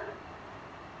 man?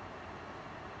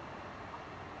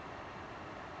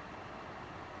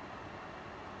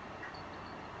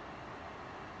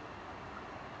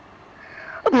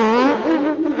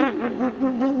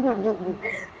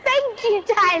 Thank you,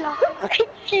 Tyler.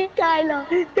 Thank you, Tyler.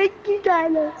 Thank you,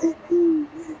 Tyler.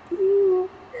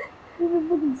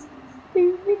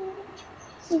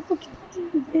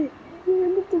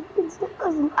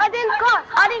 I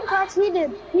didn't cuss. He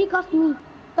did. He cussed me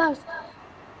first.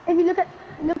 If you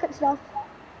look at stuff.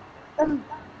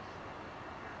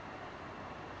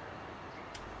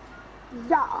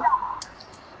 Yeah.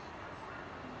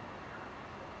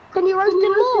 Can you roast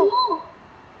him more?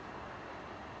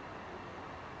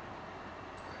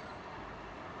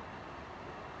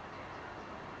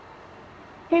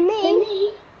 To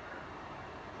me?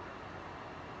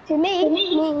 To me?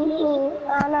 Me. No.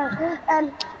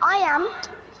 I am.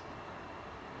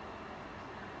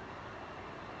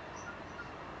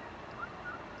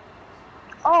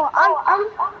 Oh,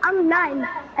 I'm 9,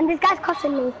 and this guy's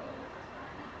cussing me.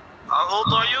 How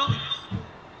old are you?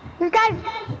 This guy,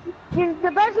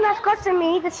 the person that's cussing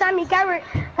me, the Sammy Garrett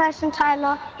person,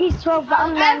 Tyler, he's 12, but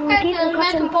I'm 9, and he keeps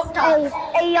cussing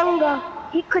a younger,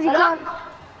 because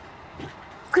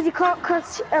he can't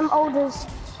cuss olders.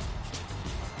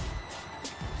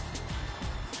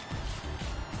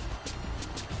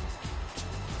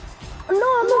 No,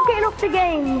 I'm not getting off the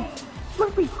game.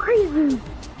 Must be crazy.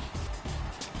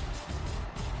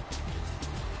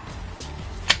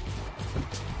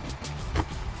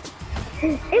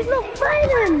 It's not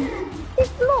violent!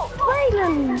 It's not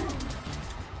violent!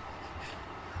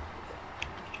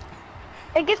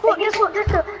 Hey, guess what? Guess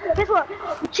what?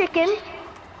 Chicken.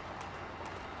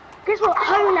 Guess what?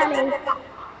 Home nanny.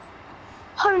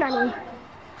 Home nanny.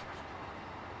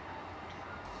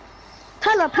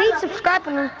 Tyler, please subscribe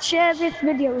and share this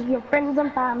video with your friends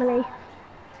and family.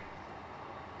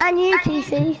 And you,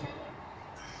 TC.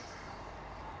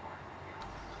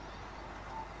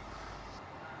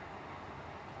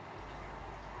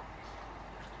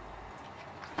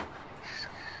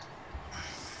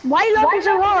 Why are you laughing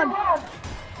so hard?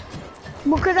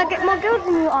 Because I get more girls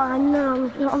than you are.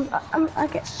 No, I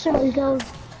get so many girls.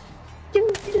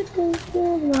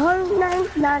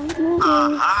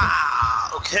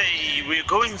 Ah, okay, we're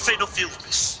going Fatal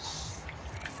Fields.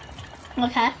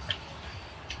 Okay.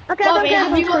 Okay, Bobby,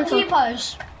 have you got T-pose?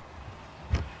 T-pose?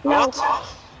 What?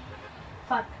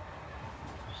 Fuck.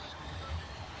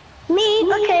 Me?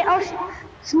 Okay, I'll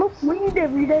smoke weed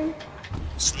every day.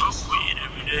 Smoke weed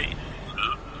every day.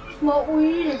 Smoke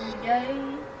weed every day.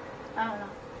 I don't know.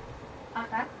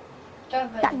 Okay.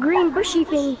 That green bushy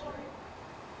thing.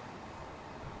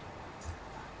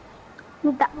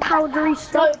 With that powdery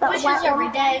stuff, that Bushes white every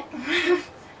one. day.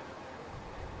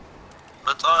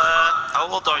 But how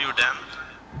old are you then?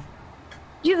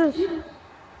 Jesus.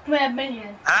 We're a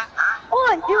million. Huh?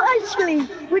 Oh,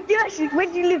 where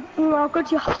do you live? I'll go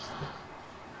to your house.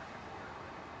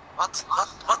 What?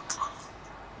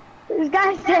 This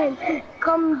guy said,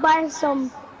 come buy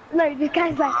some. No, this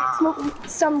guy's like, smoke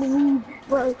some weed,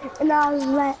 bro. And I was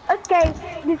like, okay.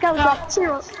 This guy was like,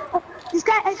 chill. This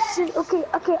guy actually said, okay,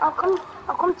 I'll come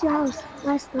to your house.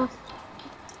 Nice stuff.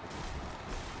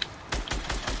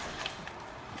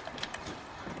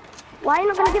 Why are you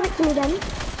not gonna give it to me then?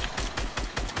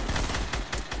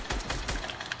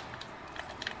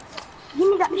 Give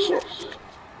me that shit.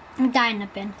 I'm dying a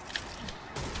bin.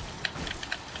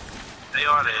 They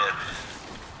are there.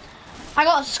 I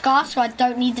got a scar, so I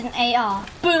don't need an AR.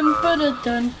 Boom, dun,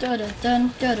 dun.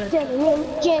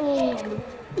 Jenny.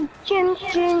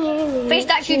 Free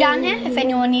statue down here, if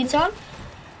anyone needs one.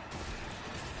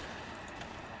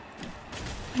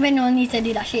 If anyone needs to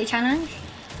do that shit challenge.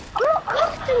 I'm not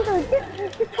cussing though.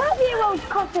 The 12-year-old's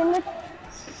cussing with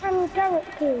some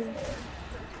characters.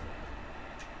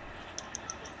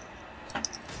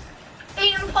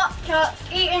 Eating Pop-Tarts,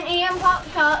 eating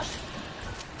Pop-Tarts.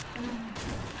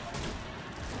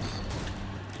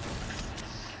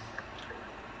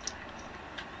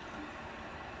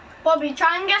 Bobby,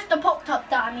 try and guess the Pop-Tart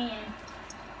that I'm eating.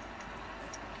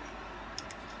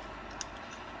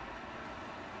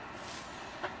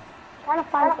 Trying to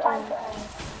find it.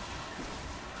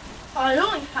 I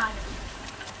don't find it.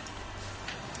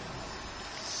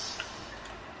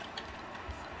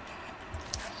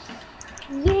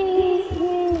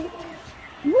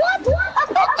 What? What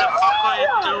the fuck are you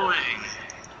doing?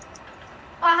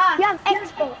 You have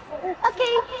Xbox.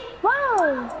 Okay.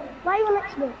 Wow. Why are you on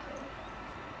Xbox?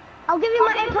 I'll give you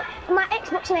my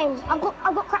Xbox name. I've got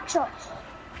crack shots.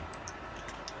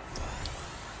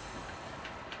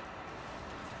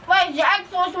 Wait, your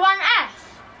Xbox One S?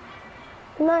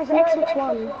 No, it's Xbox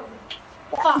One.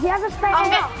 Fuck. Do you have a spare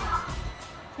AR?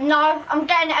 No, I'm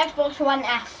getting the Xbox One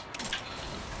S.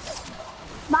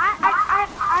 But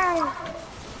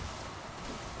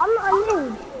I'm not a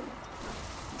noob.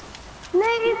 No,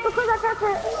 it's because I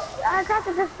tried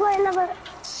to destroy another.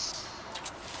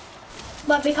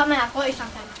 But becoming at 40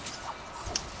 something.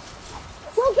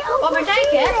 Well, get off Well, my we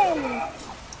take it. feeling.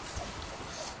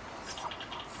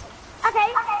 Okay.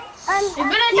 You're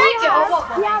gonna take it or what?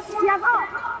 You have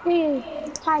up. Do you,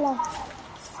 Tyler?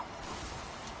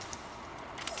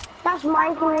 That's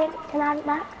mine. Can I have it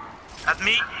back? At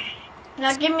me?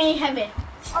 Now give me heavy.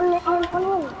 On.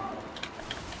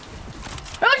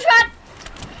 Launch pad!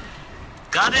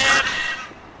 Got it!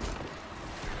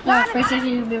 No, it's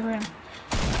basically you'll be room.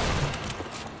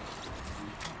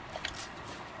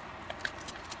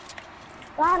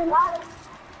 Got it.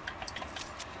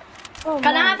 Oh,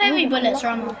 Can I man. have heavy bullets,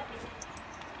 Ronald?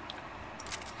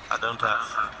 I don't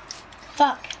have.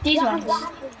 Fuck, these ones.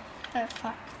 Oh,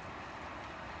 fuck.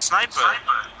 Sniper?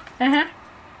 Uh-huh.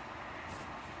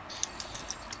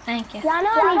 Thank you. Yeah, I know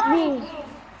I need these.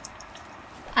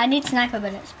 I need sniper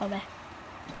bullets, Bobby.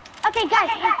 Okay, guys.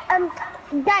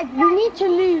 Guys, we need to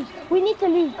lose. We need to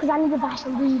lose because I need to buy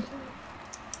some weed.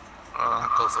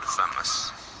 Go for the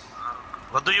famous.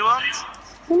 What do you want?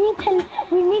 We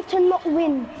need to not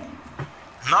win.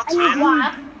 Not I need win?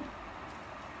 Why?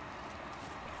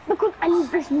 Because I need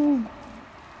this weed.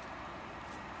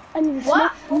 I need to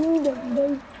What? smoke weed every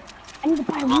day. I need to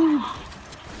buy weed.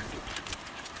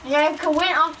 Yeah, you can win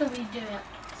after we do it.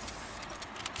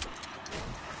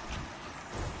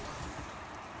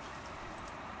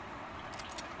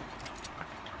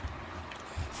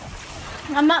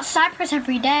 I'm at Cyprus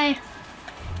every day.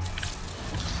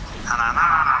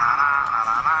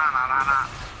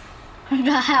 What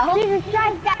the hell? Jesus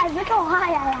Christ, guys, look how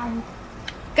high I am.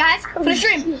 Guys, put a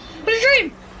stream! Put a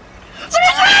stream! Put a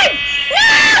stream!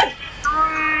 No!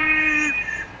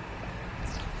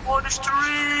 What is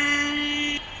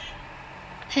three?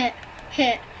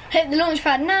 Hit the launch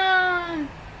pad, no!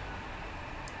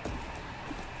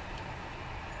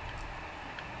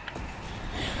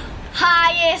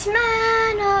 Highest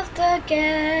man of the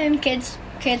game. Kids,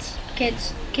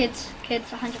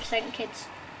 100% kids.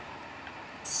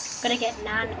 Gotta get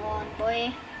Nan on,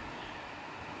 boy.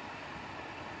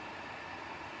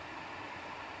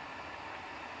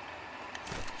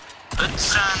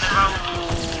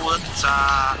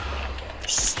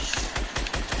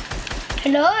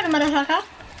 Hello, the motherfucker.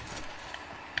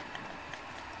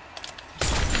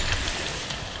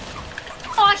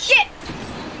 Oh shit!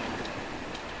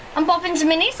 I'm popping some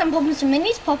minis, popping some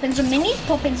minis.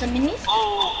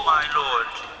 Oh my lord.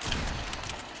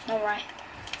 Alright.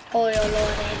 Oh your lord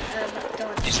ain't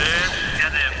done. He's in.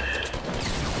 Get him.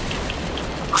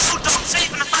 Oh, don't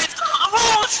save in a 5. Oh,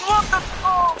 what the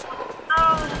fuck? No.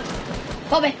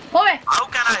 Bobby! How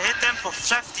can I hit them for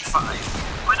 75?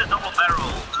 With a double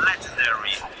barrel.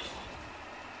 Legendary.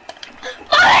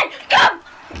 Bobby! Come!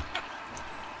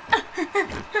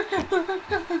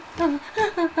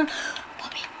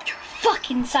 Bobby, you're a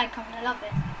fucking psycho and I love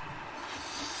it.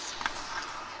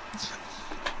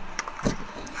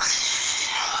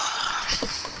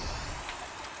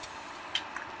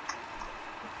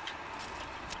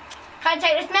 Can I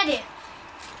take this medi?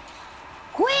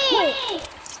 Quick!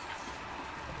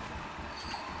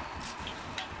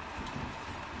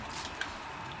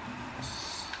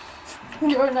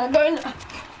 You're not going to.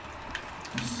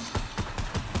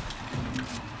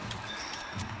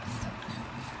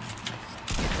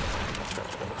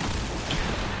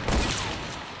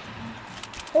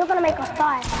 You're gonna make us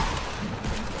die.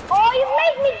 Oh, you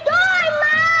made me die,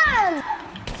 man!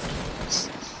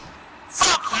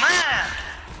 Fuck, man!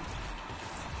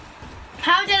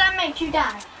 How did I make you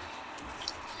die?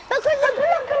 Because the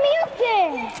blocking me up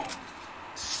there.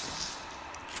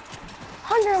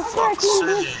 113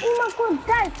 views. Oh my god,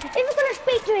 guys. If you're gonna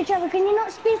speak to each other, can you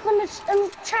not speak on the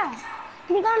chat?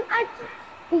 Can you go and add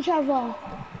each other?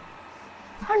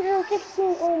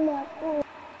 115, oh my god.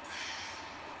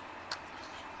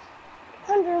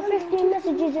 115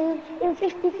 messages in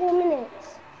 54 minutes.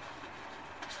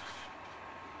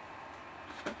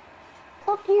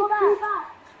 Fuck you back.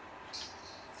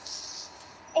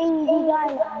 AD guy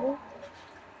now.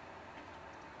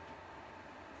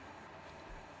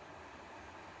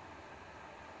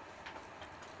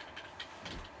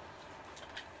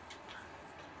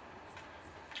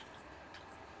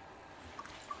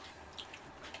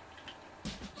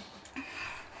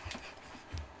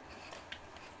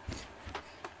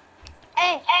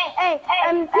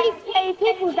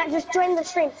 People that just join the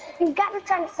stream, you got to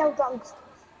try to sell drugs.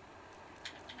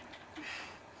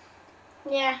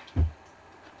 Yeah.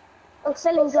 Or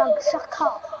selling drugs, shut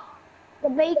up. The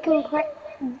bacon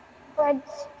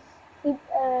bread's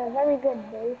very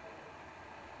good, dude.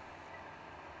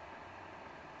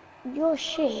 Your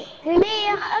shit. Me,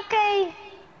 okay.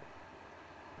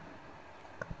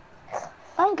 I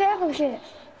don't care for shit.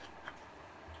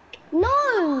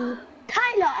 No!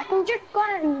 Tyler, I can just go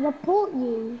and report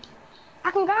you.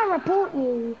 I can go and report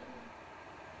you.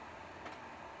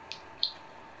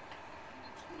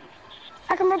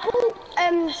 I can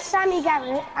report Sammy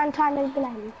Garrett and Tyler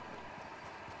Glenn.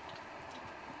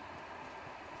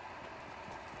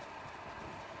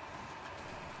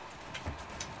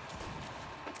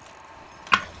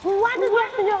 Well, why did we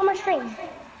have to do it on my stream?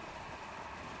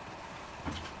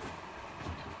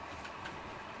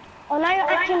 Oh, now you're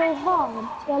acting all hard.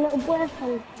 Your little boyfriend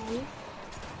friend.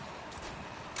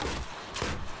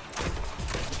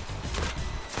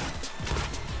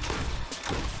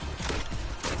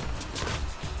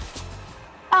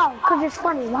 Oh, because it's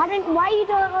funny. Why are you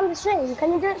doing it on the stream?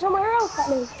 Can you do it somewhere else at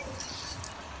least?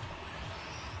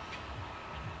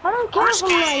 I don't care from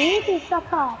there. You can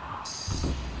suck up.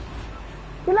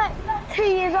 You're like 2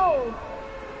 years old.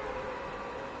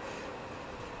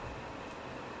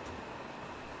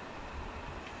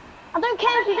 I don't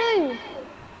care if you do.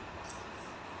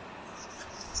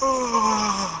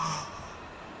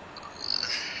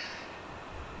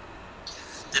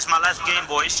 This is my last game,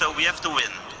 boys, so we have to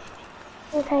win.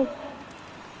 Okay.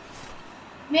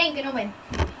 We ain't gonna win.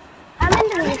 I'm in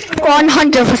the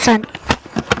 100%.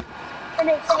 Come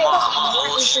on,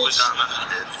 boys, we're gonna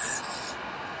do this.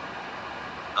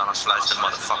 Gonna slice the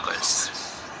motherfuckers.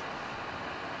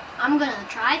 I'm gonna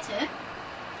try to.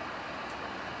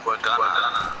 We're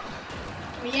gonna.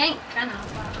 We ain't gonna,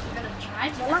 but I'm gonna try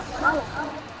to.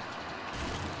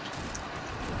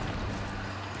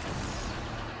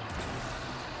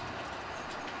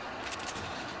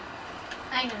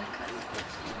 I'm gonna cut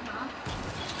this one off.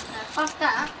 Fuck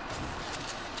that.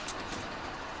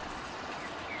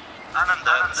 And I'm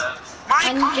dead. Mike!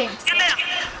 And James. Get in!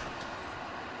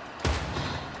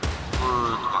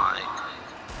 Good, Mike.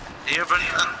 Here,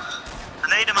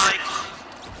 Grenade, Mike.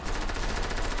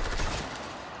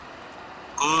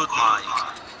 Good, Mike.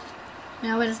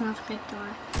 Now it is not a good door.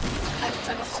 I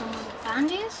got some of the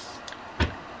bandages.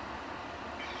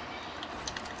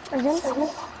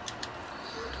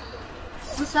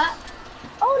 What's that?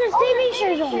 Oh, there's TV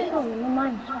shows on. Oh, never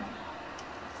mind.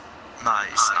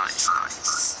 Nice.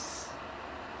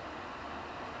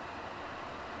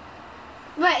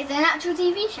 Wait, is it an actual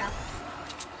TV show?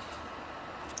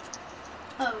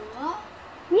 Oh, what?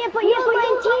 Yeah, but you're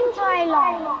playing Team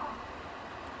Tyler.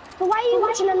 So why are you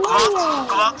watching a video?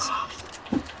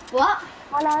 What?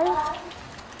 Hello?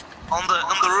 On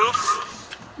the roof?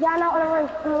 Yeah, no, on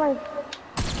the roof.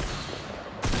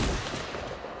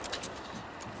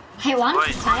 Hey, one,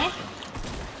 Wait. say it.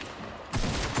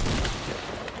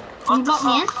 What You the blocked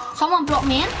me in? fuck? Someone blocked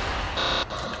me in?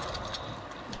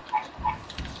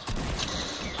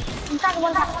 You got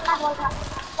one tap. Guys, one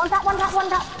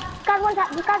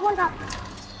tap.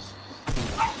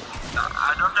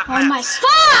 I don't have Oh my mats.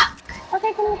 fuck!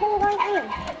 Okay, can you go in here?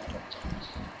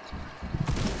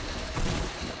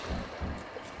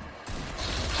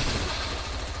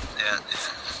 Yeah.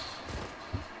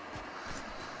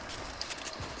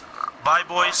 Bye,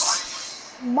 boys.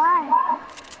 Bye.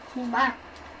 Bye.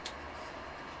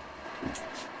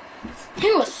 He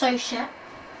was so shit.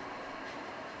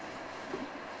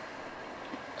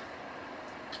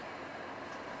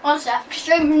 One sec,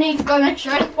 extremely need to go make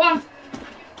sure it's one.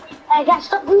 Hey, guys,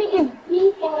 stop making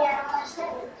beeping your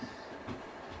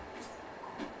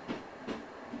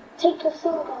Take your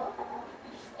finger.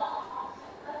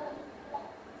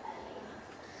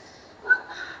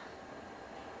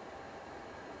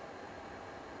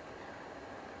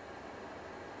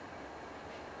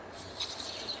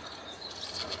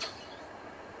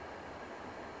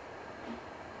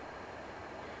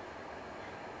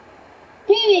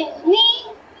 Who is me?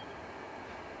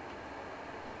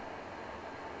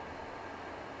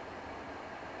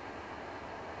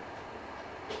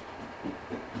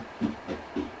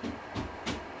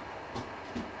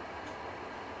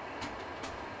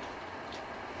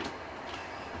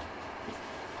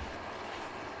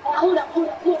 Hold up.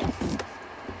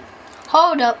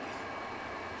 Hold up.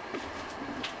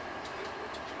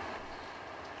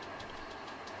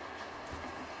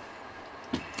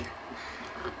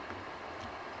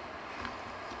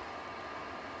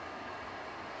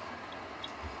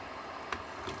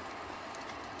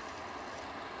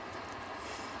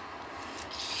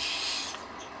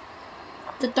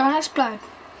 Don't explode.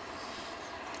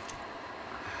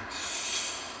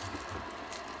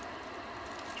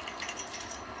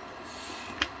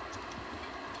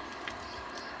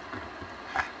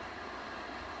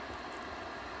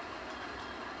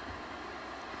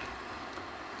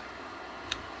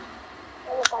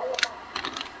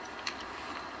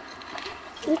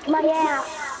 Lick my ass.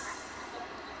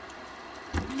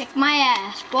 Lick my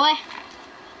ass, boy.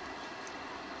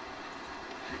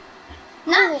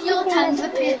 Now your turn to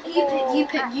pick. You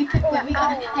pick where we go.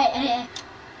 Hey.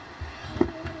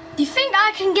 Do you think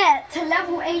I can get to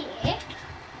level 80?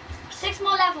 6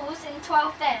 more levels in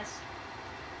 12 days.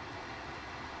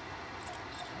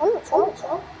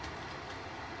 Oh.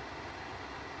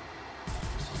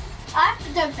 I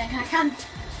don't think I can.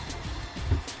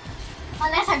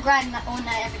 Unless I grind that all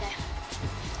night every day.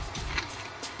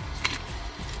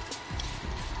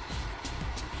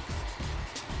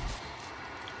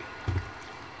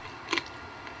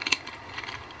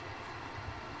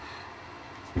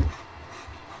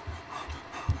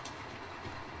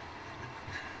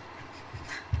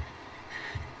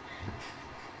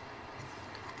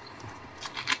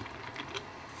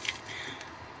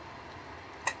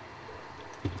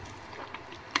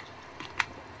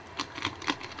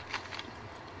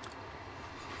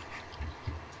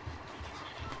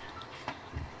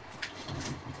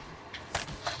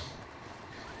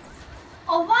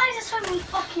 Oh, why is there so many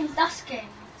fucking Duskins?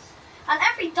 And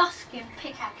every Duskin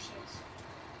pickaxes.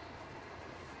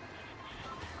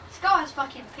 This guy has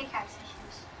fucking pickaxe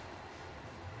issues.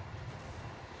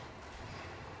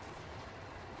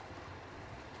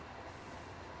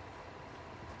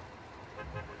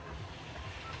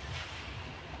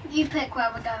 You pick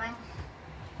where we're going.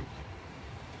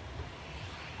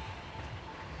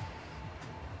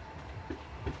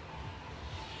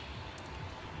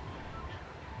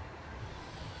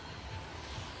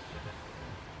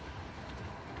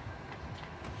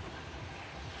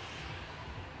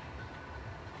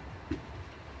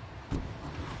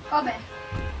 Robin.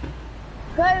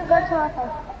 Go to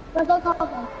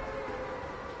Go.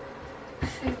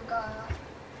 Sugar.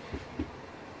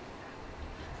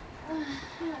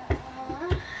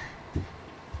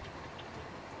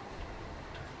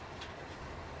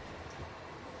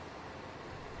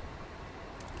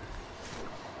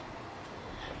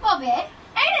 Bobby, ain't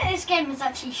it this game is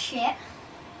actually shit?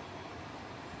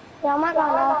 Yeah, I might go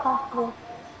another festival.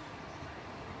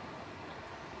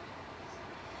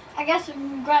 I guess we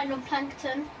can grind on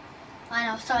Plankton. I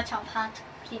know, search up how to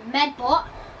complete Medbot.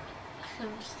 So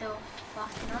I'm still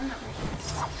fucking on that mission.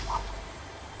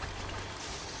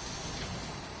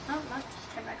 Oh, let's just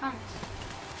take back on.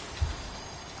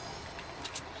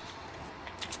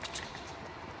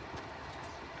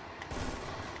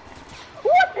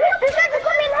 What? This guy's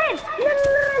coming in!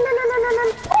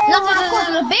 No,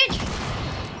 bitch!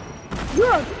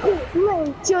 You're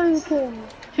joking.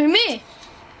 Who, me?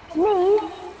 Me?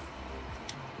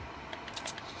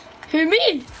 Who,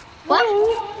 me? What? Me?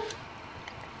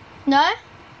 No?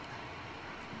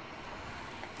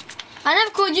 I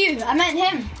never called you, I meant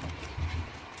him.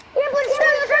 Yeah, but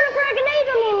still, you're trying to throw a grenade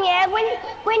on him, yeah?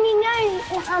 When you know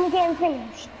I'm getting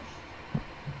finished.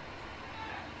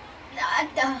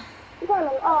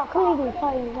 Oh, I can't even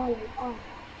find one. Oh.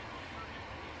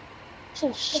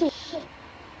 So shit.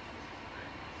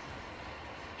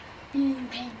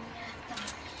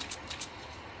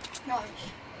 Nice.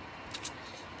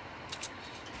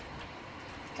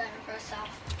 Going for a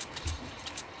south.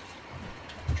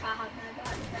 Try hard no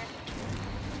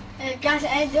bad. Guys,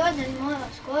 I do it anymore.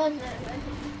 Scores.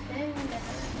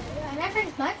 I never think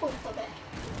it's my fault for a bit.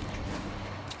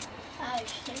 Oh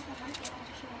shit, I might be on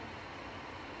shore.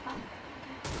 Oh,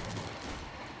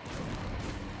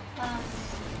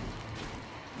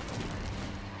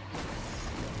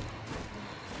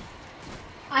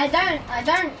 okay. I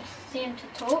don't seem to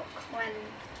talk when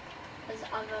there's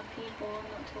other people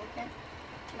not talking.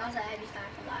 And I was at heavy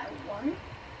stand for like 1.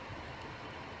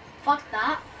 Fuck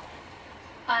that.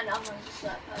 And everyone's just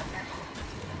like, okay.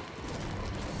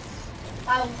 I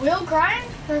will grind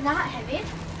for that heavy.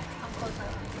 Of course I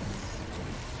will.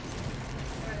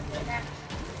 I'm gonna do that.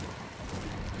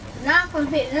 Now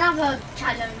complete another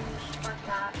challenge. Fuck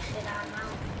that shit out now.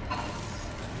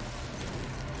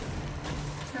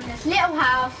 In this little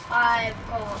house, I've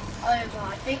got over,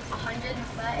 I think,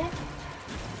 130.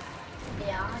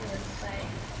 Yeah, 130.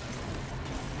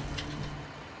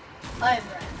 Over it,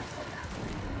 that's what that.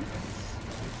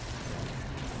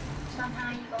 Somehow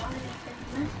you got 150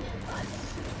 messages, but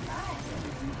I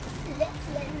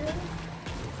didn't.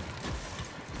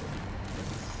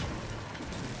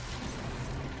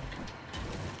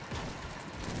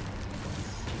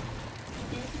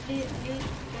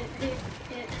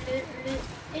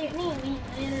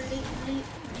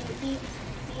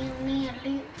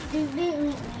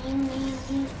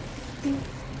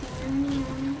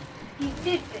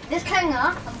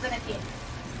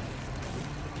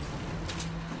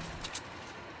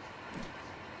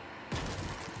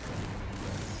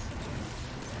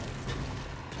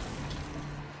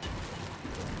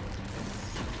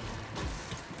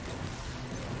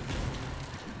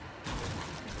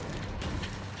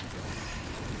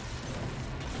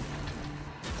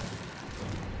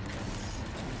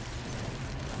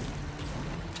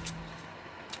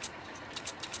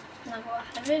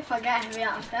 Maybe if I get heavy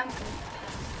out of them,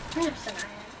 100%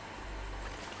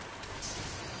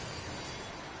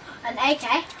 I am. An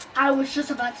AK, I was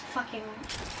just about to fucking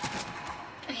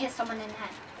hit someone in the head.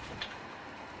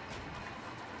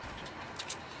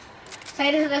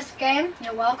 Say to this game,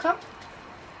 you're welcome,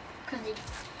 because you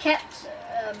kept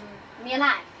me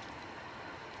alive.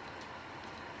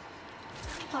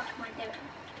 What the fuck am I doing?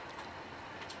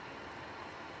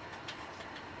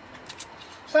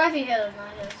 Sorry if you hear those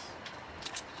noises.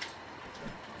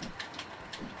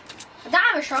 I don't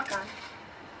have a shotgun.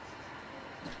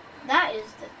 That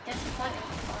is the disappointing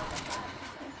part about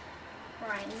it.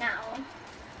 Right now,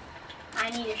 I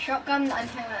need a shotgun. The only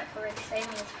thing that can really save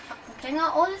me is a fucking finger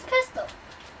or this pistol.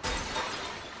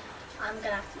 I'm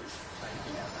gonna have to use a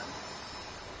shotgun.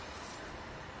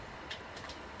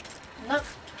 Nope.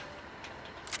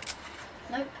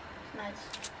 Nope. Nice.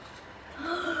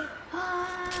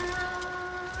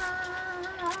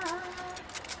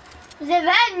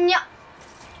 Zevenya!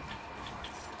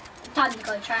 Time to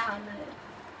go try hard mode.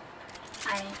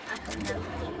 I couldn't never.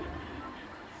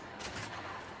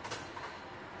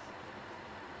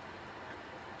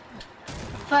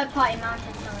 Third party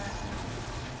mounted somewhere.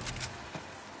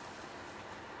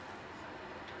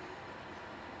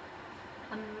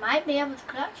 I might be able to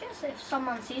clutch this if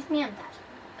someone sees me and that.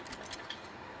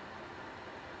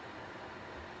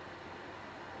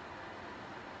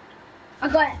 I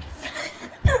got it.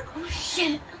 Oh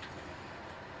shit.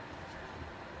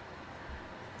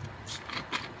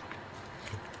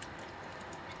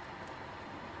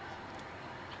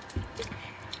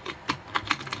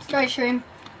 Sorry, Shroom.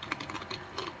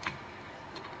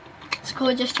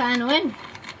 Score just trying to win.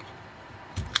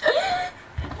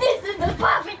 This is the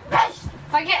perfect best.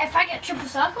 If I get triple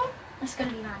circle, it's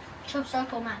gonna be mad. Triple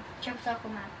circle man. Triple circle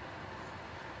man.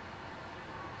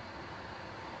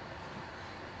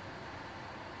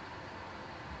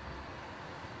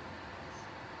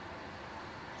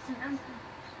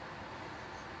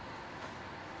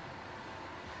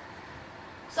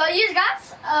 So you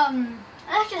guys,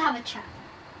 I should have a chat.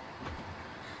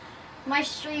 My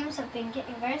streams have been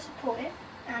getting very supportive,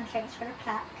 and thanks for the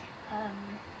plaque.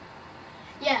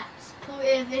 Yeah,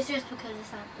 supportive is just because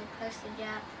it's not been posted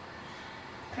yet.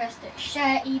 Press the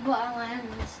share button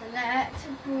and select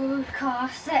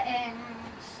broadcast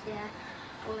settings. Yeah,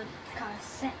 broadcast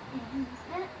settings.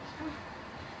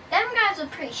 Them guys are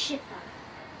pretty shit though.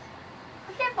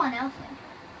 What's everyone else in?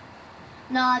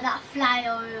 No, that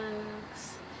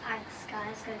Flyox Axe guy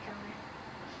is gonna kill me.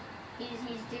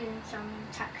 He's doing some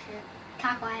tack shit.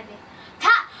 Tackle heavy.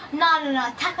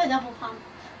 No, tackle double pump.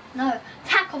 No,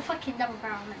 tackle fucking double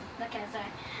barrel man. Okay, sorry.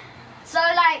 So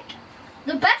like,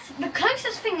 the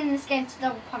closest thing in this game to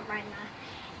double pump right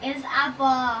now is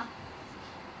either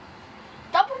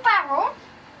double barrel,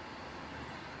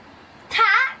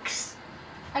 tacks,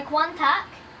 like one tack,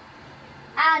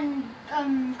 and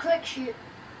quick shoot.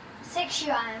 6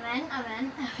 shooter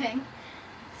I think.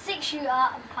 6 shooter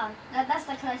and pump. That's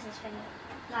the closest thing.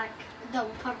 Like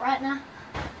double pump right now.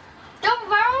 Double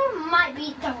barrel might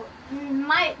beat double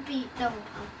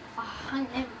pump.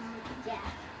 Yeah.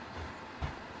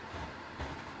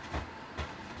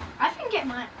 I think it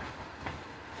might.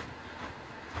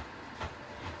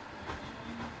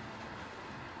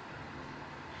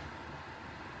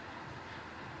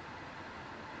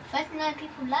 39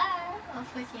 people live. Oh,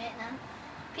 48 now.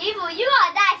 People, you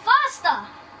gotta die faster!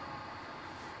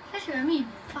 Especially with me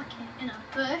fucking in a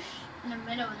bush in the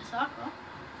middle of the circle.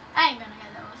 I ain't gonna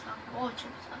get double circle or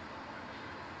triple circle.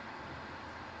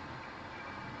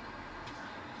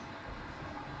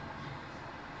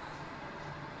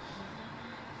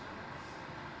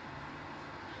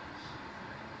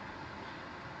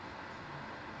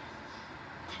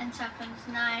 Ten seconds.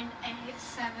 9, 8,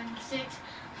 7, 6,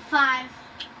 5,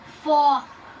 4,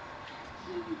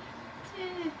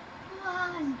 2,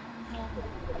 1.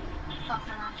 Fuck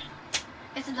my life.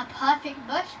 This is the perfect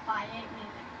bush, but I ain't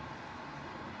moving.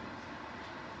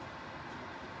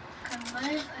 Can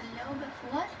move a little bit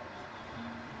forward,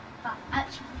 but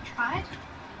actually tried.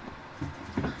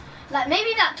 Like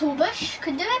maybe that tall bush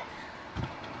could do it.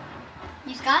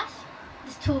 These guys,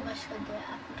 this tall bush could do it.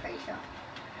 I'm pretty sure.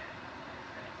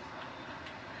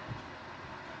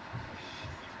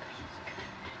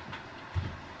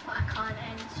 But I can't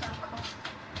end circle.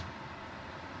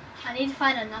 I need to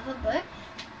find another bush.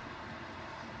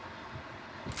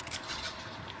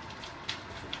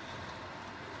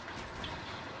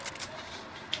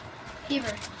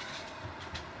 Fever.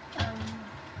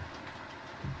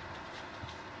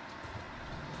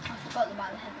 I forgot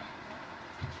about the heavy.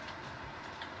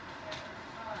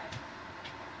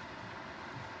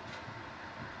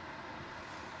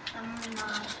 I'm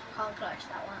not. can't clutch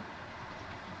that one.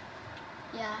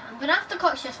 Yeah, I'm gonna have to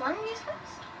clutch this one, you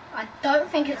guys. I don't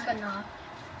think it's gonna.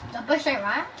 The bush ain't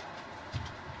right.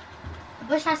 The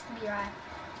bush has to be right.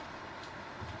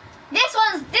 This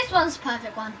one's the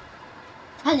perfect one.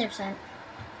 100%.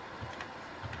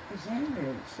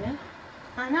 Yeah.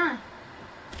 I know.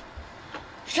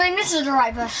 Stream, this is the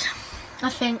right bush, I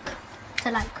think,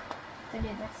 to do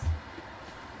this.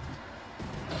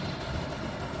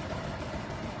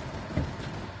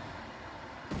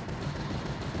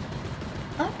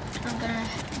 Oh, I'm gonna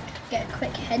get a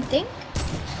quick head dink.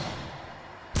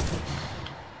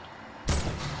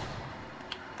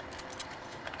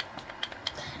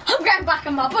 I'm going back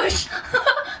in my bush.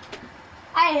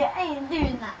 I ain't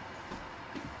doing that.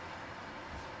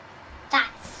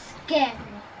 That's scary.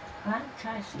 Right,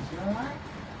 Tracy, you alright?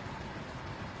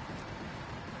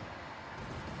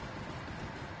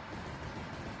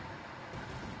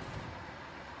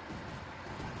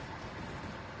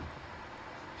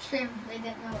 Stream, they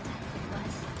didn't know what the heck it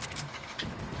was.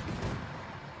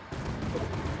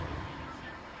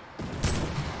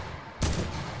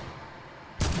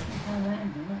 Oh, that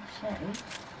would be not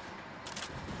safe.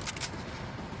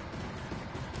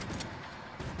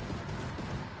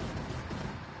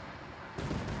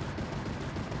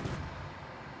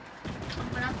 I'm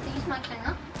gonna have to use my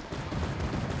clinger.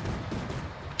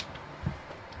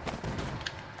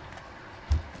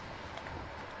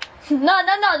 No.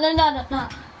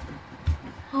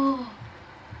 Oh.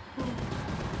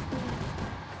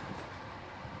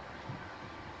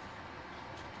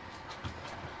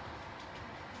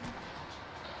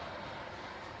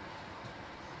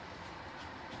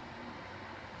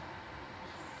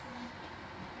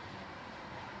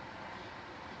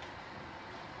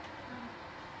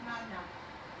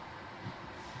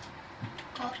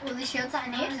 Got all the shields that I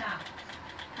need.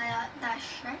 That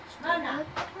stretch. And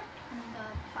the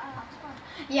last one.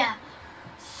 Yeah.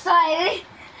 So,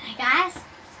 guys,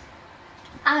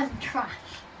 I'm trash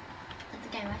at the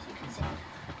game, as you can see.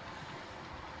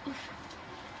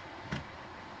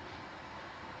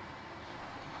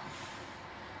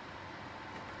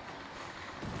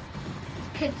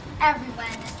 Kids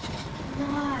everywhere.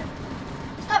 No.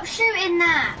 Stop shooting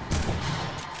that.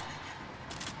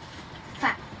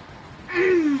 Fat.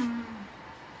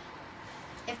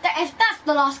 If that's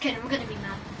the last kid, I'm gonna be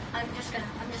mad. I'm just gonna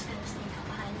sneak up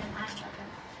behind him and chop him.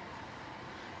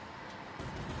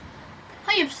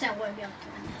 100% won't be able to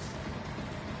win this.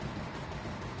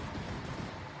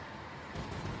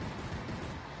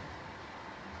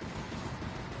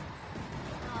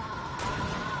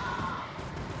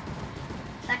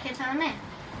 Is that kid telling me?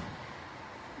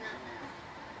 No.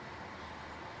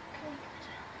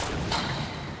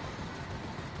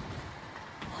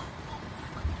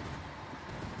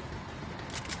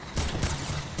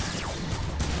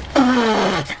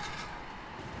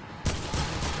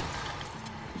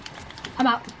 I'm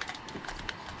out.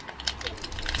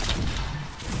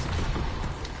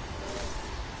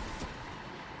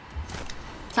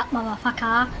 What's up,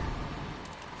 motherfucker?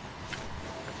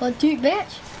 What, dude,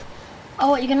 bitch? Oh,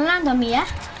 what, you gonna land on me, yeah?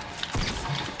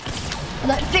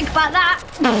 Don't think about that.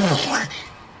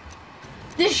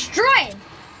 Destroy.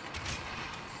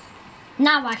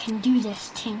 Now I can do this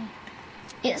thing.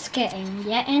 It's getting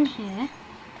in here.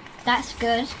 That's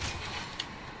good.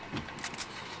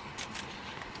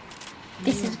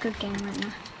 This is a good game right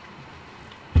now.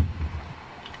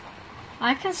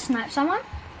 I can snipe someone.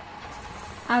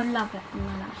 I would love it in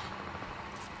my life.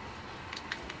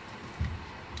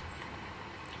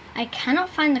 I cannot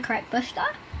find the correct bush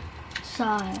though,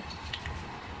 so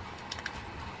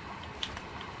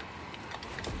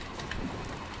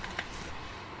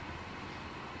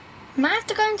might have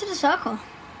to go into the circle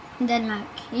and then, like,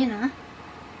 you know,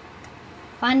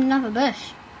 find another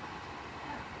bush.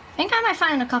 I think I might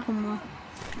find a couple more.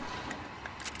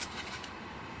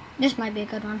 This might be a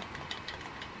good one.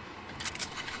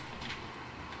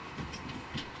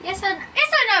 Yes, it's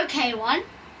an okay one.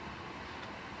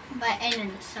 But ain't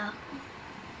in the circle.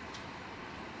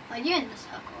 Are you in the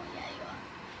circle? Yeah, you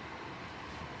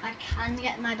are. I can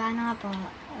get my banner, but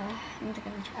I'm just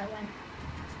gonna try one.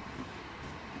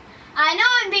 I know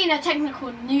I'm being a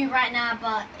technical noob right now,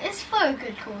 but it's for a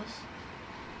good cause.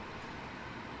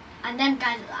 And them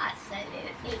guys are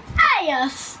absolutely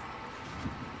ass.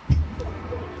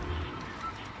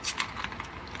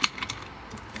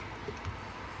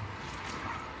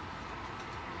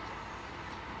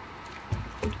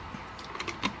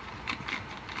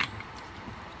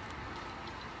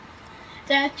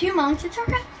 There are two mounted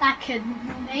targets that could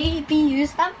maybe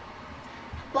use them,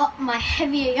 but my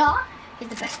heavy AR is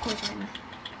the best cause right now.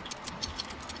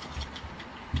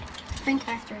 think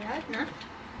I have to reload, no?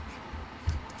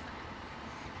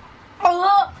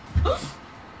 Oh!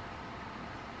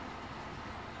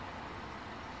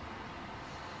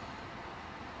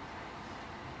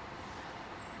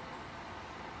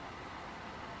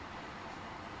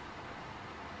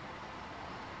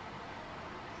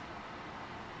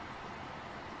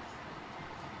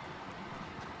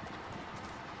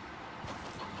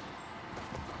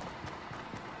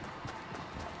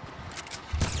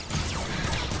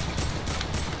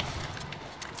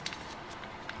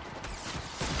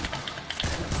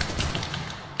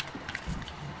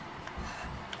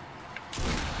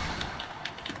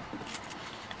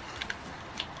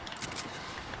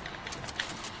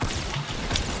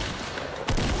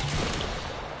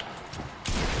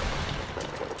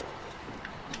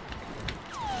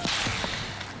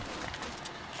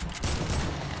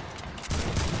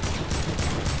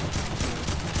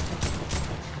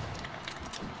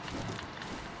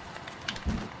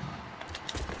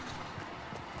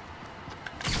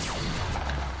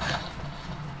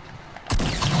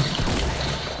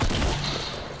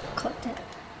 Cooked it.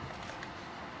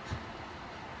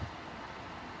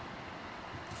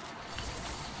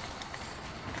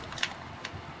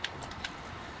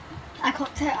 I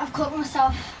cooked it. I've cooked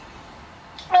myself.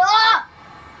 Ah!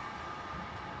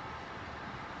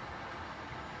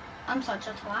 I'm such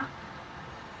a twat.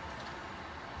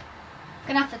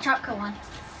 Gonna have to chocolate one.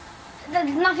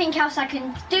 There's nothing else I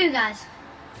can do, guys.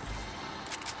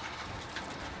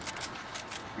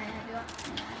 Wait, have you got?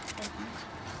 Yeah, it's good ones.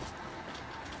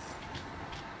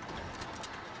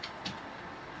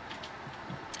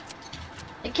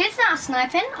 The kid's not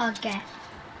sniping? Okay.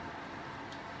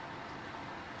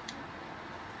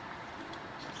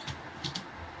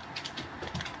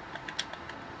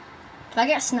 If I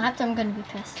get sniped, I'm gonna be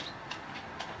pissed.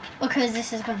 Because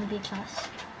this is gonna be close.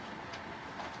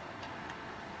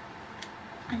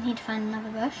 I need to find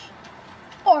another bush.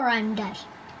 Or I'm dead.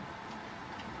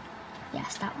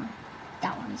 Yes, that one.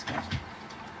 That one's good.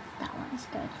 That one's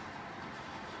good.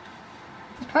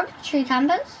 There's probably tree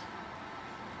campers.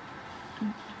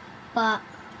 But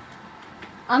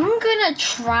I'm gonna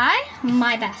try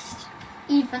my best.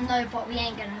 Even though, but we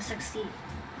ain't gonna succeed.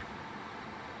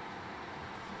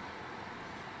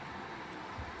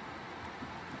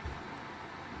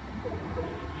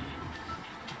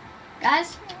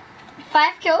 Guys,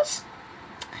 5 kills.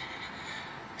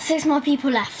 6 more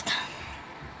people left.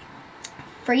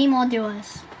 3 more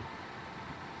duos.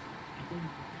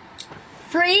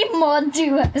 3 more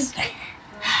duos.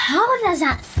 How does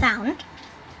that sound?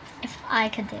 If I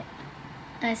could do it.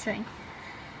 I swear.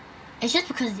 It's just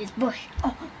because of this bush.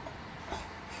 Oh.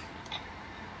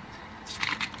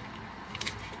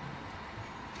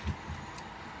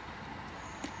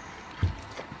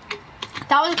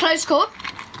 That was a close call.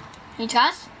 You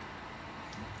guys.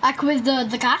 Like with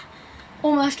the guy.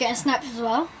 Almost getting sniped as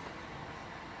well.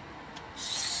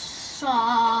 So,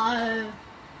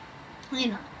 you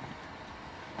know.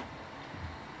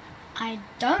 I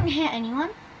don't hear anyone.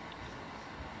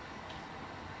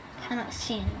 Cannot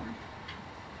see anyone.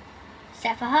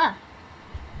 Except for her.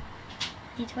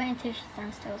 Need to wait until she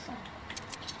stands still, so.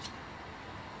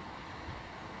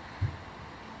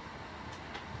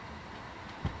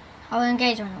 I'll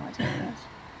engage when I want to first.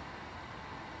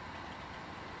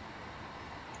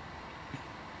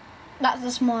 That's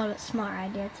a smart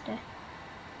idea today.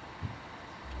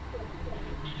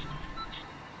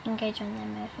 Engage when they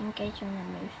move, engage when they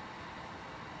move.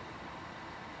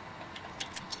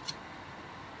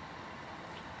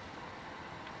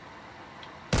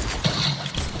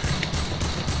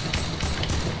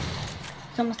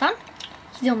 He's almost done.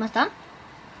 He's almost done.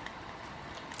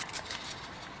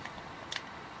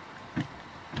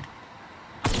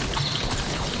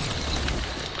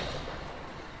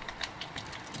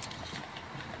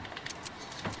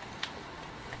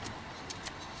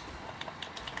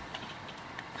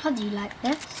 How do you like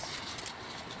this?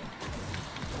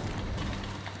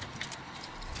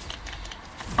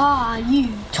 Ah, you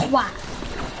twat.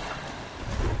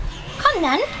 Come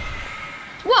then.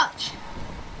 Watch.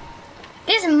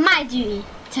 This is my duty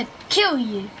to kill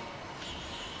you.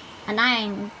 And I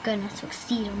ain't gonna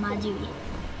succeed on my duty.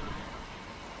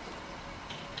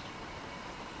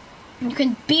 You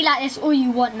can be like this all you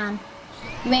want, man.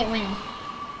 You ain't winning.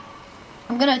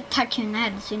 I'm gonna attack you in the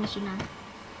head as soon as you land.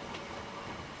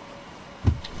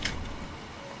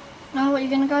 Oh, you're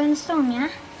gonna go in the storm, yeah?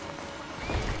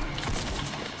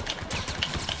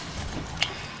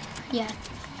 Yeah,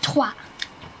 twat.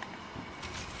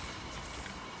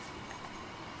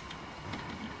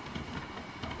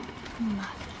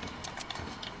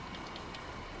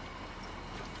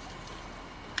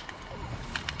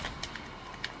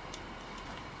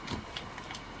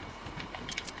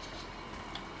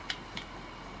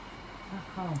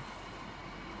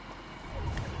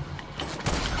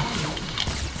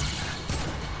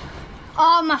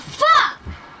 Oh my fuck!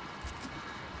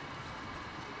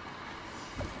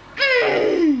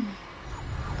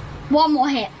 One more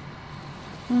hit.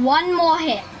 One more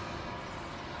hit.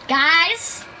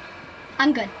 Guys,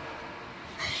 I'm good.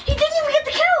 He didn't even get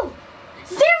the kill.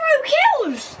 0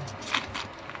 kills.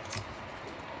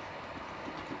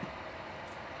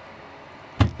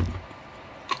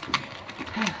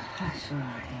 That's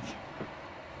alright.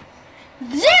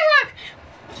 0.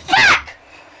 Fuck!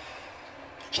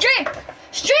 Stream!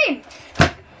 Stream!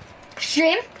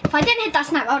 Stream? If I didn't hit that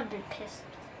snipe, I would have been pissed.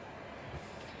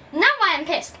 Now I am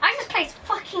pissed. I just placed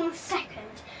fucking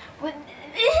second. With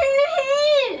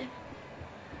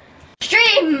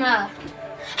Stream!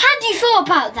 How do you feel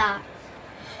about that?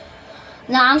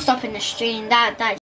 Nah, I'm stopping the stream. That